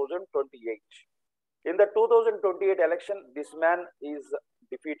be 2028. In the 2028 election, this man is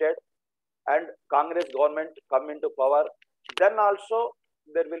defeated and Congress government come into power. Then also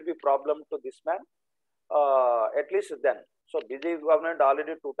there will be problem to this man, at least then. So BJP government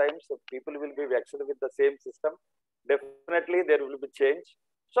already 2 times, so people will be vexed with the same system. Definitely there will be change.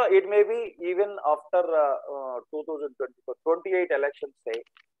 So it may be even after 2024, 28 elections say,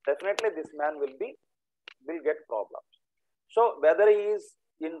 definitely this man will get problems. So whether he is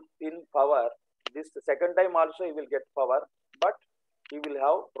in power, this second time also he will get power, but he will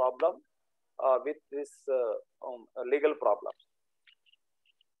have problem with this legal problems.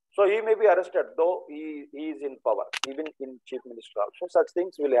 So he may be arrested, though he is in power, even in chief minister also. Such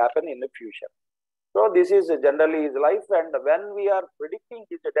things will happen in the future. So this is generally his life, and when we are predicting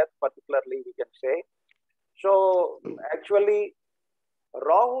his death particularly, we can say, so actually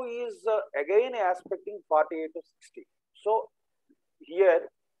Rahu is again aspecting 48 to 60. So here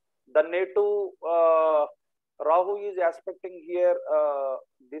the native Rahu is aspecting here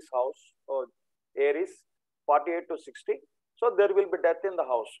this house, Aries, 48 to 60. So there will be death in the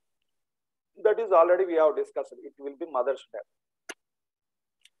house. That is already we have discussed. It will be mother's death.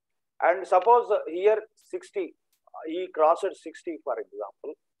 And suppose here 60, he crossed 60, for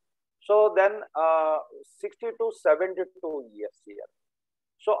example. So then 60 to 72 years here.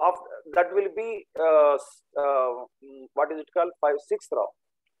 So after, that will be what is it called, 6th round.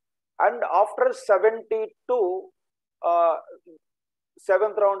 And after 72,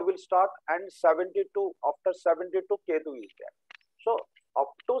 7th round will start, and 72, after 72 Ketu is there. So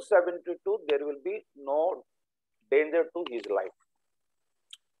up to 72 there will be no danger to his life.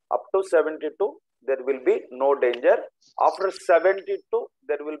 Up to 72 there will be no danger. After 72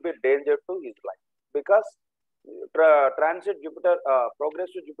 there will be danger to his life, because transit Jupiter,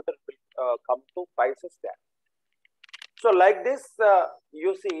 progressive Jupiter will come to Pisces there. So like this,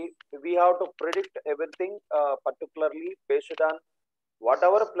 you see, we have to predict everything particularly based on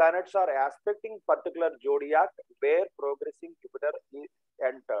whatever planets are aspecting particular zodiac where progressing Jupiter is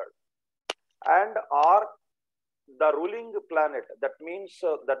entered, and are the ruling planet. That means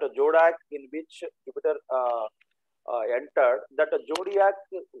that a zodiac in which Jupiter entered, that a zodiac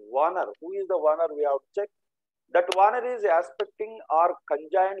Warner, who is the Warner, we have to check. That Warner is aspecting or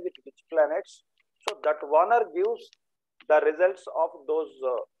conjoined with which planets. So that Warner gives the results of those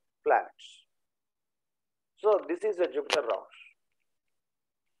planets. So this is a Jupiter round.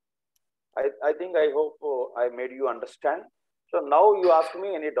 I think, I hope I made you understand. So now you ask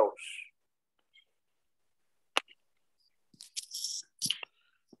me any doubts.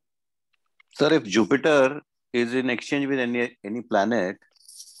 Sir, if Jupiter is in exchange with any planet,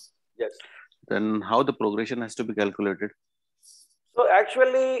 yes, then how the progression has to be calculated? So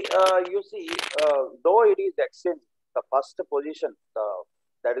actually, you see, though it is exchange, the first position,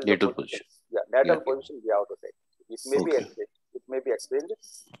 that is natal the position. Yeah, natal position we have to take. It may be exchanged. It may be exchanged.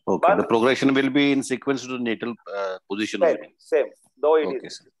 Okay. But the progression will be in sequence to the natal position. Same. Though it okay,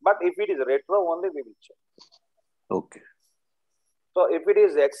 is. Sir. But if it is retro only, we will check. Okay. So if it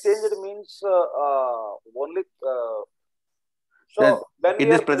is exchanged means only. So then in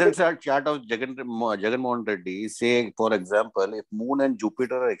this present chart of Jagan Mohan Reddy, say for example, if Moon and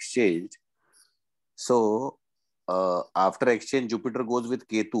Jupiter are exchanged, so after exchange, Jupiter goes with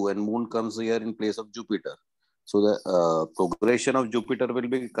Ketu and Moon comes here in place of Jupiter. So the progression of Jupiter will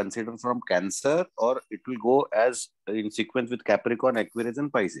be considered from Cancer, or it will go as in sequence with Capricorn, Aquarius,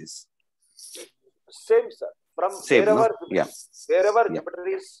 and Pisces. Same, sir. From same, wherever, no? wherever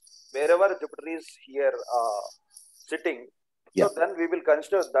Jupiter is here sitting, so then we will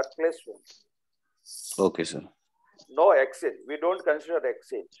consider that place one. Okay, sir. No exchange. We don't consider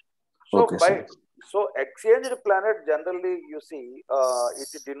exchange. So okay, so exchanged planet generally you see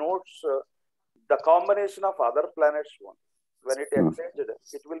it denotes the combination of other planets one. When it exchanged,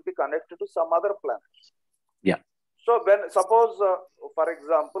 it will be connected to some other planets. Yeah. So when suppose for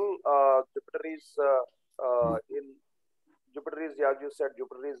example Jupiter is in as you said,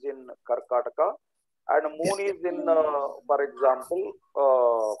 Jupiter is in Karkataka and Moon is in for example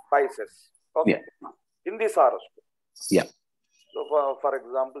Pisces. Okay. Yeah. In this horoscope. Yeah. So for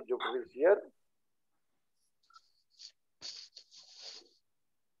example, Jupiter is here.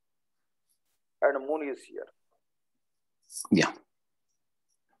 And Moon is here. Yeah.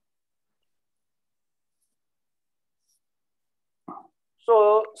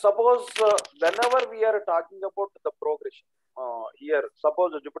 So suppose whenever we are talking about the progression, here,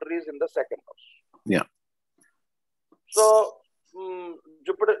 suppose Jupiter is in the second house. Yeah. So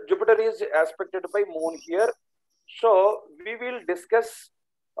Jupiter is aspected by Moon here. So we will discuss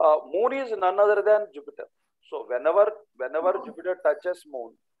Moon is none other than Jupiter. So whenever Jupiter touches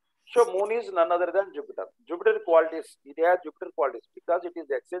Moon, so Moon is none other than Jupiter. Jupiter qualities, it has Jupiter qualities because it is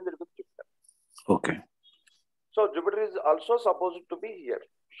exchanged with Jupiter. Okay. So Jupiter is also supposed to be here.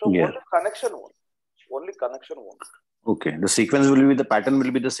 So only connection one. Only connection one. Okay. The sequence will be, the pattern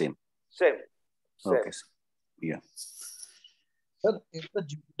will be the same. Same. Okay. Yeah. Sir, if the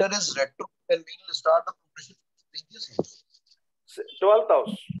Jupiter is retro, then we will start the progression from the previous house. 12th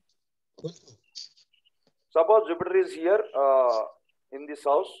house. Suppose Jupiter is here in this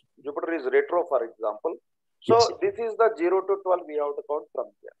house. Jupiter is retro, for example. So this is the 0 to 12 we have to count from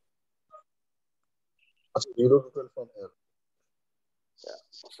here. 0 to 12 from here. Yeah.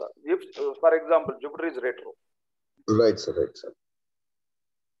 So if, for example, Jupiter is retro. Right, sir. Right, sir.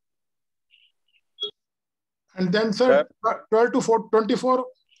 And then, sir, 12 to 24.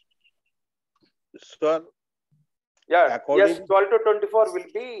 Sir. Yeah. Yes, 12 to 24 will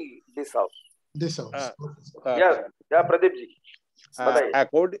be this house. This house. Yeah, Pradeep ji.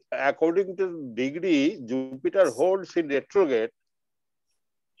 According to degree, Jupiter holds in retrograde.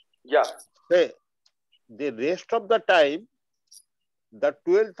 Yeah. The rest of the time, the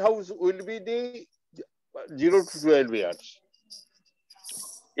 12th house will be the 0 to 12 years.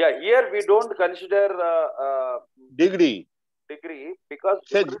 Yeah, here we don't consider degree because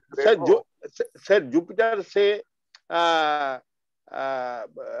Jupiter say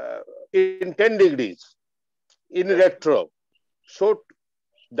in 10 degrees in retro. So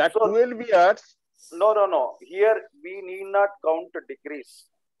that 12 years. No. Here we need not count degrees.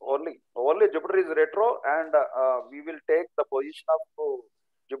 Only Jupiter is retro, and we will take the position of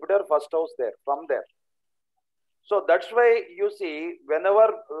Jupiter first house there from there. So that's why you see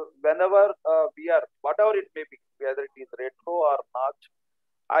whenever we are, whatever it may be, whether it is retro or not,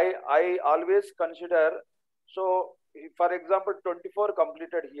 I always consider. So, for example, 24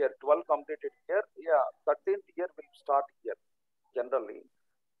 completed here, 12 completed here. Yeah, 13th year will start here generally.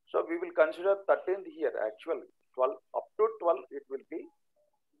 So we will consider 13th year actually. 12 up to 12 it will be.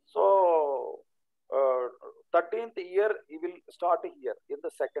 So 13th year he will start here in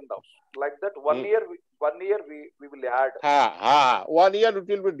the second house. Like that, one year we will add. 1 year it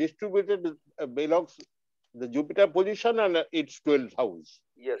will be distributed, belongs the Jupiter position and its 12th house.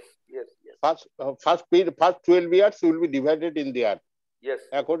 Yes, yes, yes. First 12 years will be divided in there. Yes.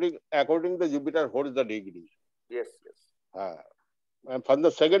 According the Jupiter holds the degree. Yes, yes. And from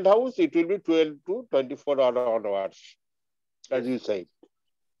the second house, it will be 12 to 24 onwards, as you say.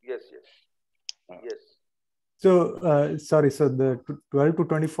 Yes, yes. Yes. So, sorry, so the 12 to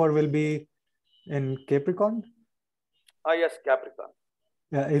 24 will be in Capricorn? Yes, Capricorn.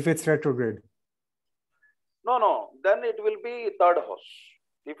 Yeah, if it's retrograde. No, then it will be third house.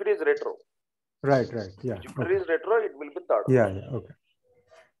 If it is retro. Right, yeah. If Jupiter is retro, it will be third house. Yeah, okay.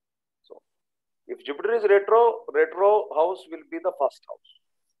 So, if Jupiter is retro house will be the first house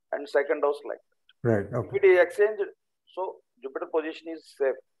and second house like that. Right, okay. If it is exchanged, so Jupiter position is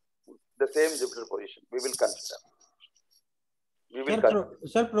safe. The same Jupiter position we will consider.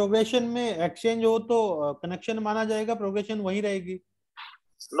 Sir progression में exchange हो तो connection माना जाएगा, progression वही रहेगी?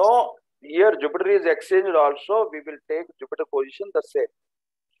 No, here Jupiter is exchanged also. We will take Jupiter position the same.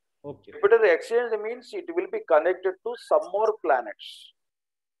 Okay. Jupiter exchange means it will be connected to some more planets.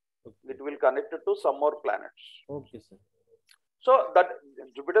 Okay. It will connect to some more planets. Okay, sir. So that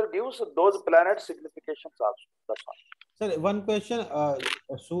Jupiter gives those planets significations also. That's all. Sir, one question.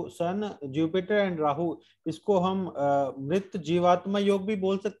 Sun, Jupiter and Rahu, इसको हम मृत जीवात्मा योग भी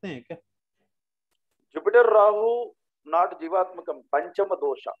बोल सकते हैं क्या? Jupiter Rahu not जीवात्मकम, पंचम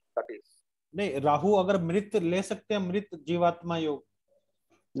दोषा, that is. नहीं, राहु अगर मृत ले सकते हैं, मृत जीवात्मा योग?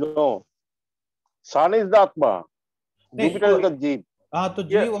 No, Sun is the Atma. Jupiter is the Jeev. हाँ, तो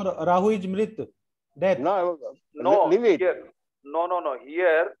जीव और राहु is मृत. Death. No, leave it. Here, no.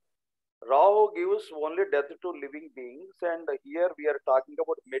 Here, Rahu gives only death to living beings, and here we are talking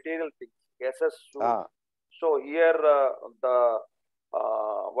about material things. So here the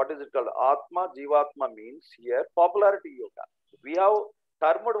what is it called? Atma, Jivatma means here popularity yoga. We have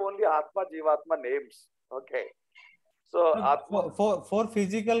termed only Atma, Jivatma names. Okay. So Atma, for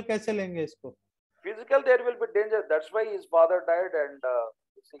physical कैसे लेंगे इसको? Physical there will be danger. That's why his father died, and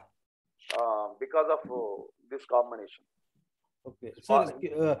because of this combination. Okay.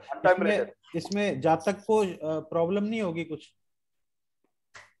 Sir इसमें जातक को problem नहीं होगी कुछ?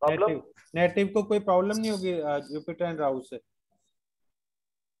 Native को कोई प्रॉब्लम नहीं होगी जुपिटर एंड राहु से?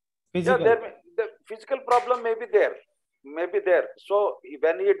 Physical. Yeah, the physical problem may be there. So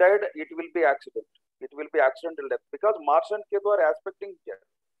when he died, it will be accident. It will be accidental death because Mars and Ketu are aspecting here.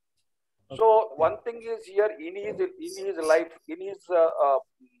 Okay. So one thing is here in his life, in his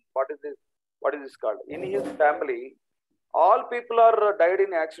what is this called? In his family, all people are died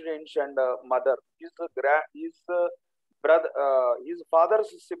in accidents, and mother, his brother, his father's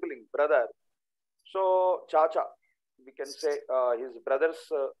sibling, brother. So Chacha, we can say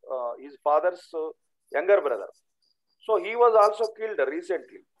his father's younger brother. So he was also killed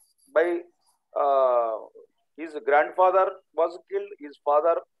recently by his grandfather was killed. His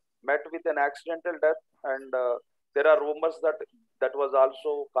father met with an accidental death, and there are rumors that was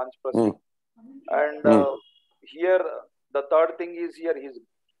also conspiracy. And here the third thing is here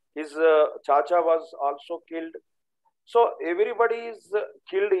his Chacha was also killed. So everybody is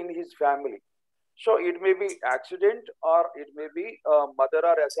killed in his family. So it may be accident or it may be murder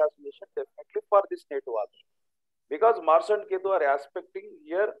or assassination, definitely for this native also. Because Mars and Ketu are aspecting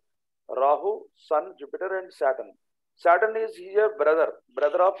here Rahu, Sun, Jupiter and Saturn. Saturn is here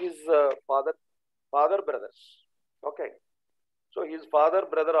brother of his father brothers. Okay. So his father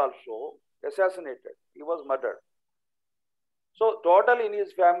brother also assassinated. He was murdered. So total in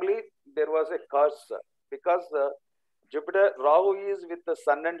his family there was a curse because Jupiter, Rahu is with the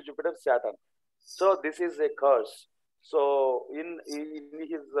Sun and Jupiter, Saturn. So this is a curse. So in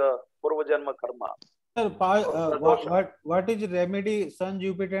his Purvajanma karma. Sir, what is remedy Sun,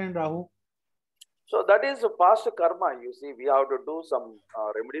 Jupiter and Rahu? So that is past karma. You see, we have to do some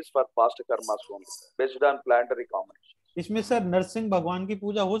remedies for past karmas only based on planetary combination. इसमें sir Narasimha भगवान की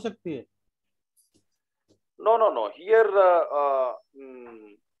पूजा हो सकती है? No. Here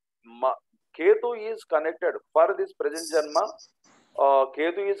Ketu is connected for this present janma.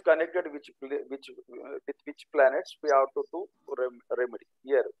 Ketu is connected with which planets we have to do remedy.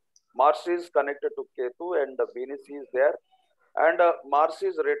 Here Mars is connected to Ketu and Venus is there, and Mars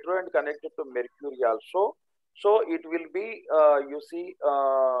is retro and connected to Mercury also. So it will be you see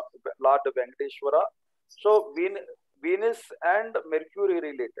Lord Venkateshwara So Venus and Mercury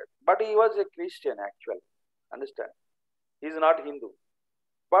related. But he was a Christian actually. Understand? He is not Hindu.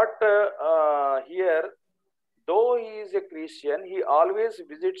 But here, though he is a Christian, he always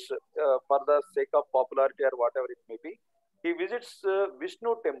visits for the sake of popularity or whatever it may be. He visits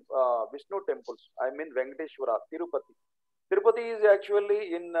Vishnu temples. I mean Venkateshwara, Tirupati. Tirupati is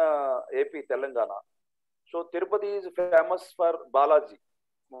actually in AP, Telangana. So Tirupati is famous for Balaji,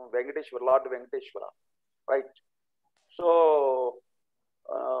 Venkateshwara, Lord Venkateshwara, right? So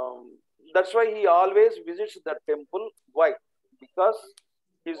that's why he always visits that temple. Why? Because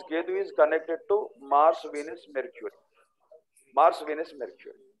his Ketu is connected to Mars, Venus, Mercury. Mars, Venus,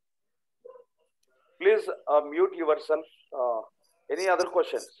 Mercury. Please mute yourself. Any other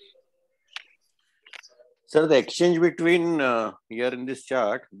questions? Sir, the exchange between here in this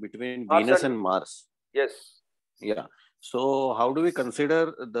chart between Venus and Mars. Yes. Yeah. So how do we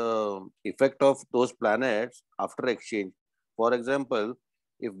consider the effect of those planets after exchange? For example,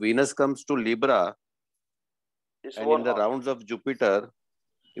 if Venus comes to Libra and in the rounds of Jupiter,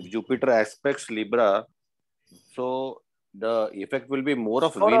 if Jupiter aspects Libra, so the effect will be more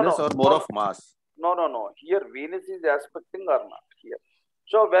of Venus or more of Mars? No. Here Venus is aspecting or not here.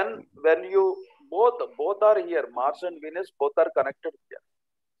 So when you both are here, Mars and Venus both are connected here.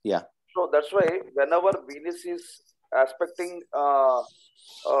 Yeah. So that's why whenever Venus is aspecting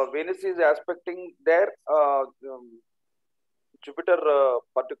their Jupiter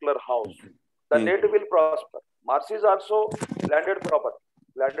particular house, the native will prosper. Mars is also landed property.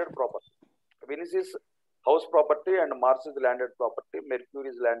 Venus is house property and Mars is landed property. Mercury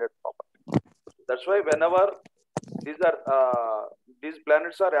is landed property. That's why whenever these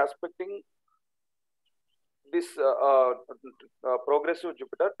planets are aspecting this progressive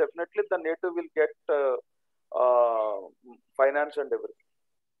Jupiter, definitely the native will get finance and everything.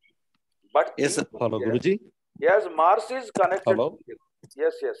 But yes, hello, Guruji. Yes, Mars is connected. Hello. To Ketu.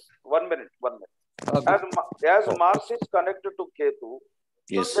 Yes. 1 minute. As Mars is connected to Ketu,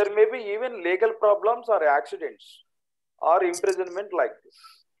 yes. So there may be even legal problems or accidents or imprisonment like this.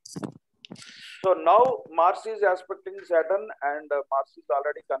 So now Mars is aspecting Saturn and Mars is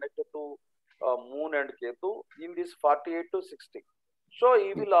already connected to Moon and Ketu in this 48 to 60. So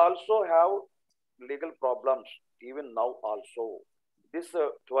he will also have legal problems even now also. This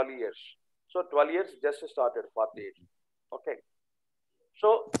 12 years. So 12 years just started, 48. Okay.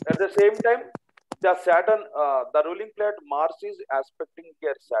 So at the same time, the Saturn, the ruling planet Mars is aspecting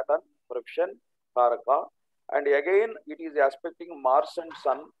here Saturn, Friction, Karaka, and again it is aspecting Mars and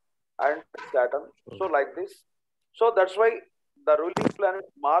Sun and Saturn. So like this. So that's why the ruling planet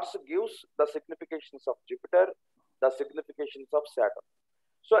Mars gives the significations of Jupiter, the significations of Saturn.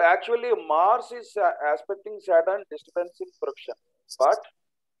 So actually Mars is aspecting Saturn, disturbance in friction, but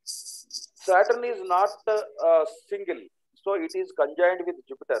Saturn is not single. So it is conjoined with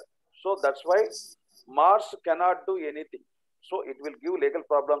Jupiter. So that's why Mars cannot do anything. So it will give legal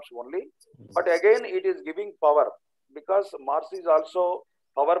problems only. But again, it is giving power because Mars is also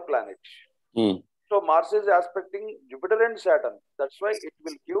power planet. So Mars is aspecting Jupiter and Saturn. That's why it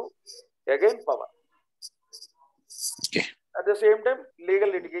will give again power. Okay. At the same time, legal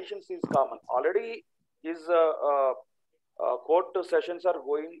litigations is common. Already his court sessions are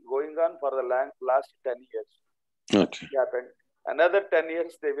going on for the last 10 years. Okay. It happened. Another 10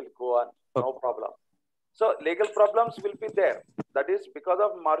 years they will go on. No problem. So legal problems will be there. That is because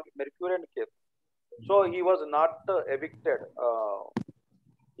of Mercury and Ketu. So he was not evicted.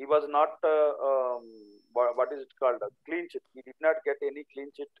 He was not what is it called? Clean chit. He did not get any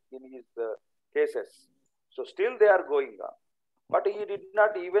clean chit in his cases. So still they are going on. But he did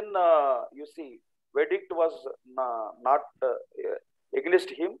not even, you see, verdict was not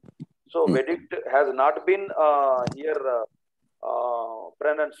against him. So verdict has not been here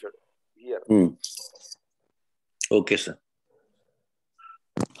pronounced here. Okay, sir.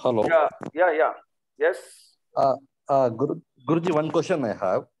 Hello. Yeah. Yes. Guruji, one question I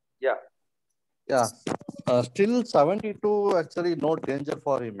have. Yeah. Still 72, actually no danger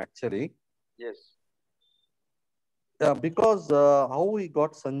for him actually. Yes. Yeah, because how he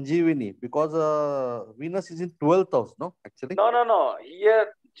got Sanjeevani? Because Venus is in 12th house, no? Actually. No.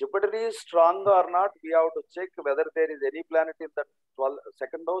 Here Jupiter is strong or not. We have to check whether there is any planet in the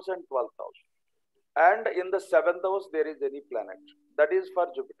 2nd house and 12th house. And in the 7th house, there is any planet. That is for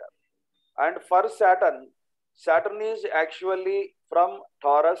Jupiter. And for Saturn, Saturn is actually from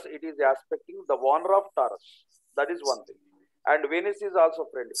Taurus. It is aspecting the owner of Taurus. That is one thing. And Venus is also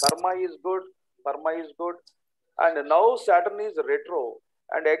friendly. Karma is good. Karma is good. And now Saturn is retro.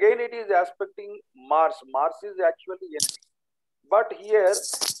 And again, it is aspecting Mars. Mars is actually enemy. But here,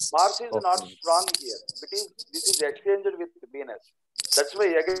 Mars is not strong here. This is exchanged with Venus. That's why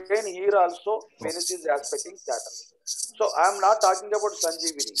again here also Venus is aspecting Saturn. So I am not talking about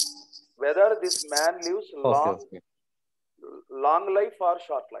Sanjeevani, whether this man lives long life or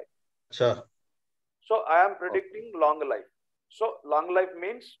short life. Sure. So I am predicting long life. So long life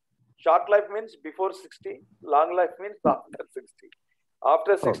means, short life means before 60, long life means after 60.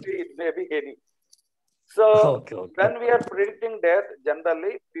 After 60, it may be any. So when we are predicting death,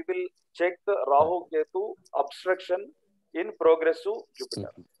 generally we will check the Rahu Ketu obstruction in progressive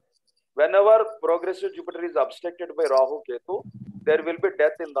Jupiter. Whenever progressive Jupiter is obstructed by Rahu Ketu, there will be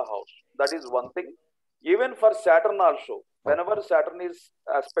death in the house. That is one thing. Even for Saturn also, whenever Saturn is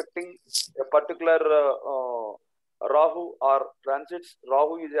aspecting a particular Rahu or transits,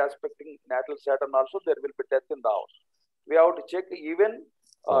 Rahu is aspecting natal Saturn also, there will be death in the house. We have to check even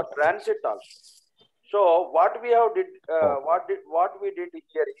transit also. So what we have did, what we did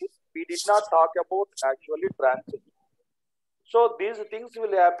here is, we did not talk about actually transit. So these things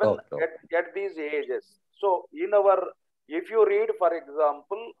will happen at these ages. So in our, if you read, for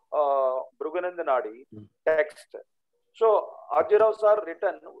example, Brigu and Nadi text, so Ajirav sir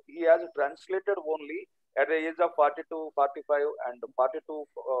written, he has translated only at the age of 42, 45 and 42,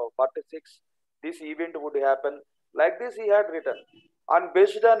 46, this event would happen. Like this he had written. And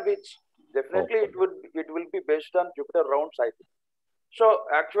based on which, definitely it will be based on Jupiter rounds, I think. So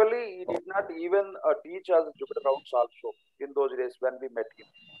actually he did not even teach us Jupiter rounds also in those days when we met him.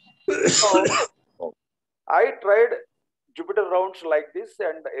 So I tried Jupiter rounds like this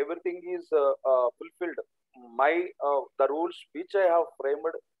and everything is fulfilled. The rules which I have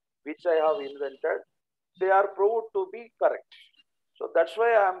framed, which I have invented, they are proved to be correct. So that's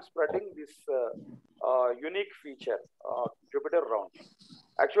why I am spreading this unique feature, Jupiter rounds.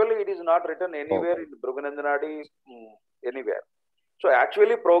 Actually, it is not written anywhere in Brigu and Nadi, anywhere. So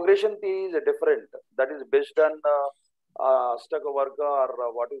actually, progression is different. That is based on Astaka Varga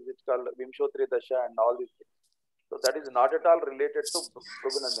or what is it called, Vimshotri Dasha and all these things. So that is not at all related to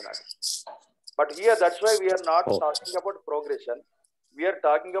Brigu and Nadi. But here, that's why we are not talking about progression. We are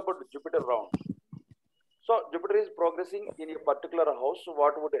talking about Jupiter rounds. So Jupiter is progressing in a particular house. So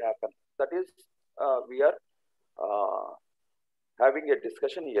what would happen? That is, we are having a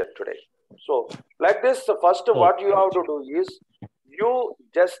discussion here today. So like this, first what you have to do is, you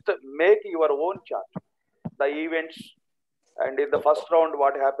just make your own chart, the events, and in the first round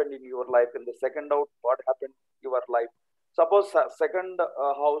what happened in your life, in the second round what happened in your life. Suppose second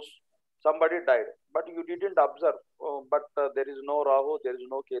house, somebody died, but you didn't observe, but there is no Rahu, there is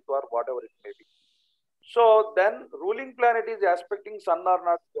no Ketu or whatever it may be. So then ruling planet is aspecting sun or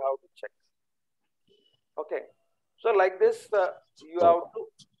not, you have to check. Okay. So like this, you have to,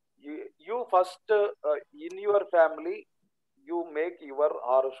 you first in your family, you make your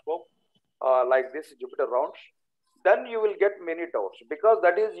horoscope like this, Jupiter rounds. Then you will get many doubts because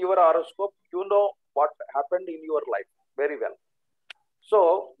that is your horoscope. You know what happened in your life very well.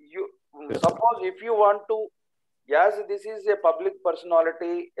 So you suppose if you want to, as this is a public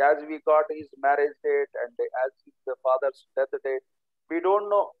personality, as we got his marriage date and as his father's death date, we don't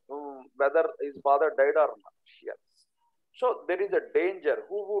know whether his father died or not here. So there is a danger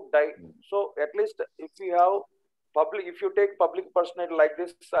who would die. So at least if you have public, if you take public personality like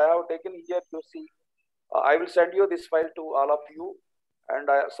this, I have taken here to see. I will send you this file to all of you, and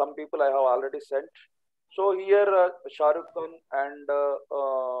some people I have already sent. So here Shah Rukh Khan and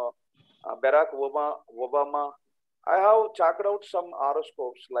Barack Obama, I have checked out some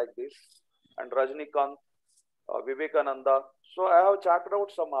horoscopes like this, and Rajnikant, Vivekananda. So I have checked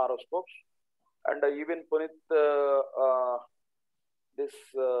out some horoscopes, and even Punit,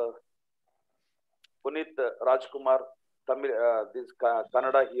 Punit Rajkumar, Tamil, this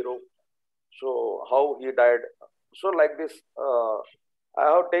Kannada hero. So how he died. So like this, I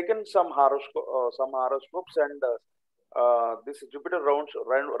have taken some horoscopes, and this Jupiter round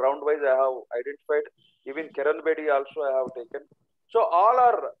wise I have identified. Even Kiran Bedi also I have taken. So all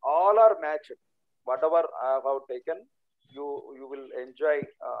are matched. Whatever I have taken, you will enjoy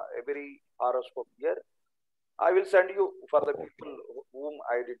every horoscope here. I will send you for the people whom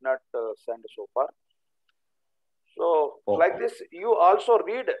I did not send so far. So like this, you also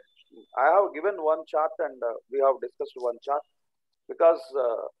read. I have given one chart and we have discussed one chart because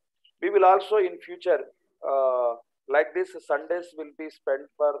we will also in future like this Sundays will be spent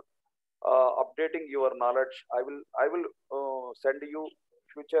for updating your knowledge. I will send you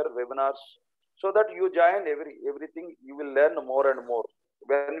future webinars so that you join everything. You will learn more and more.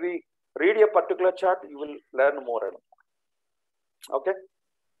 When we read a particular chart, you will learn more and more. Okay.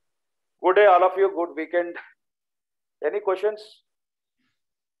 Good day, all of you. Good weekend. Any questions?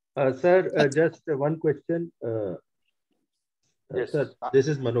 Sir, just one question. Yes. Sir, this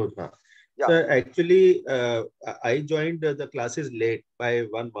is Manoj. Yeah. Sir, actually, I joined the classes late by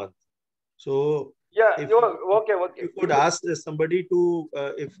 1 month. So, Yeah, if okay. you could ask somebody to,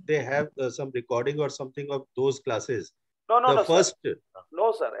 if they have some recording or something of those classes. No, first. sir.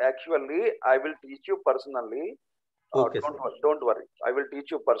 No, sir. Actually, I will teach you personally. Okay, don't worry. I will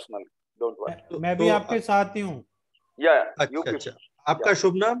teach you personally. Don't worry. मैं भी आपके साथ ही हूँ. Yeah. अच्छा. आपका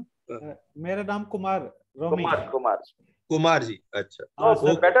शुभ नाम? मेरा नाम कुमार. Kumar ji. अच्छा. No,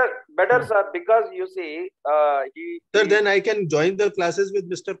 sir, better, sir, because you see, Sir, then I can join the classes with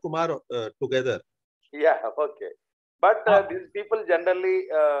Mr. Kumar together. Yeah, okay. But these people generally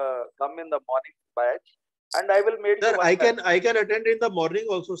come in the morning batch, and I will make. Sir, I can attend in the morning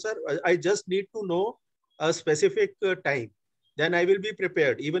also, sir. I just need to know a specific time. Then I will be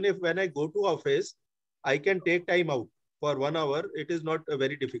prepared. Even if when I go to office, I can take time out for 1 hour. It is not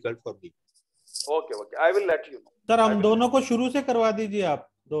very difficult for me. Okay. I will let you know. Sir हम दोनों को शुरू से करवा दीजिए आप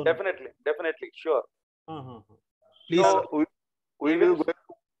दोनों. Definitely, sure. Please. So we will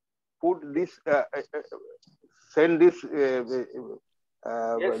put this, send this,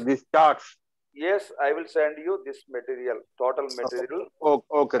 Yes. these charts. Yes, I will send you this material, total material.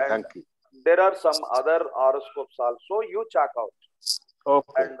 Okay, thank you. There are some other horoscopes also. You check out.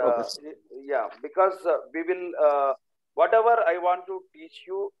 Okay. And yeah, because we will. Whatever I want to teach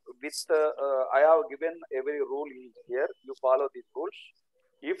you with, I have given every rule here. You follow these rules.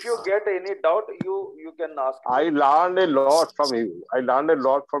 If you get any doubt, you can ask me. I learned a lot from you.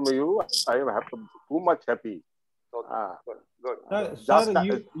 I am happy, too much happy. Okay. Good.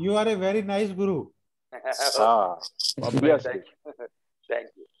 Sir, you are a very nice guru. Obviously. Thank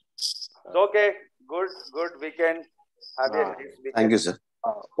you. So, okay. Good weekend. Have a nice weekend. Thank you, sir.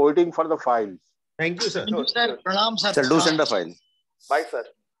 Waiting for the files. Thank you, sir. Pranam, sir. Sir, do send the file. Bye, sir.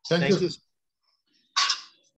 Thank you.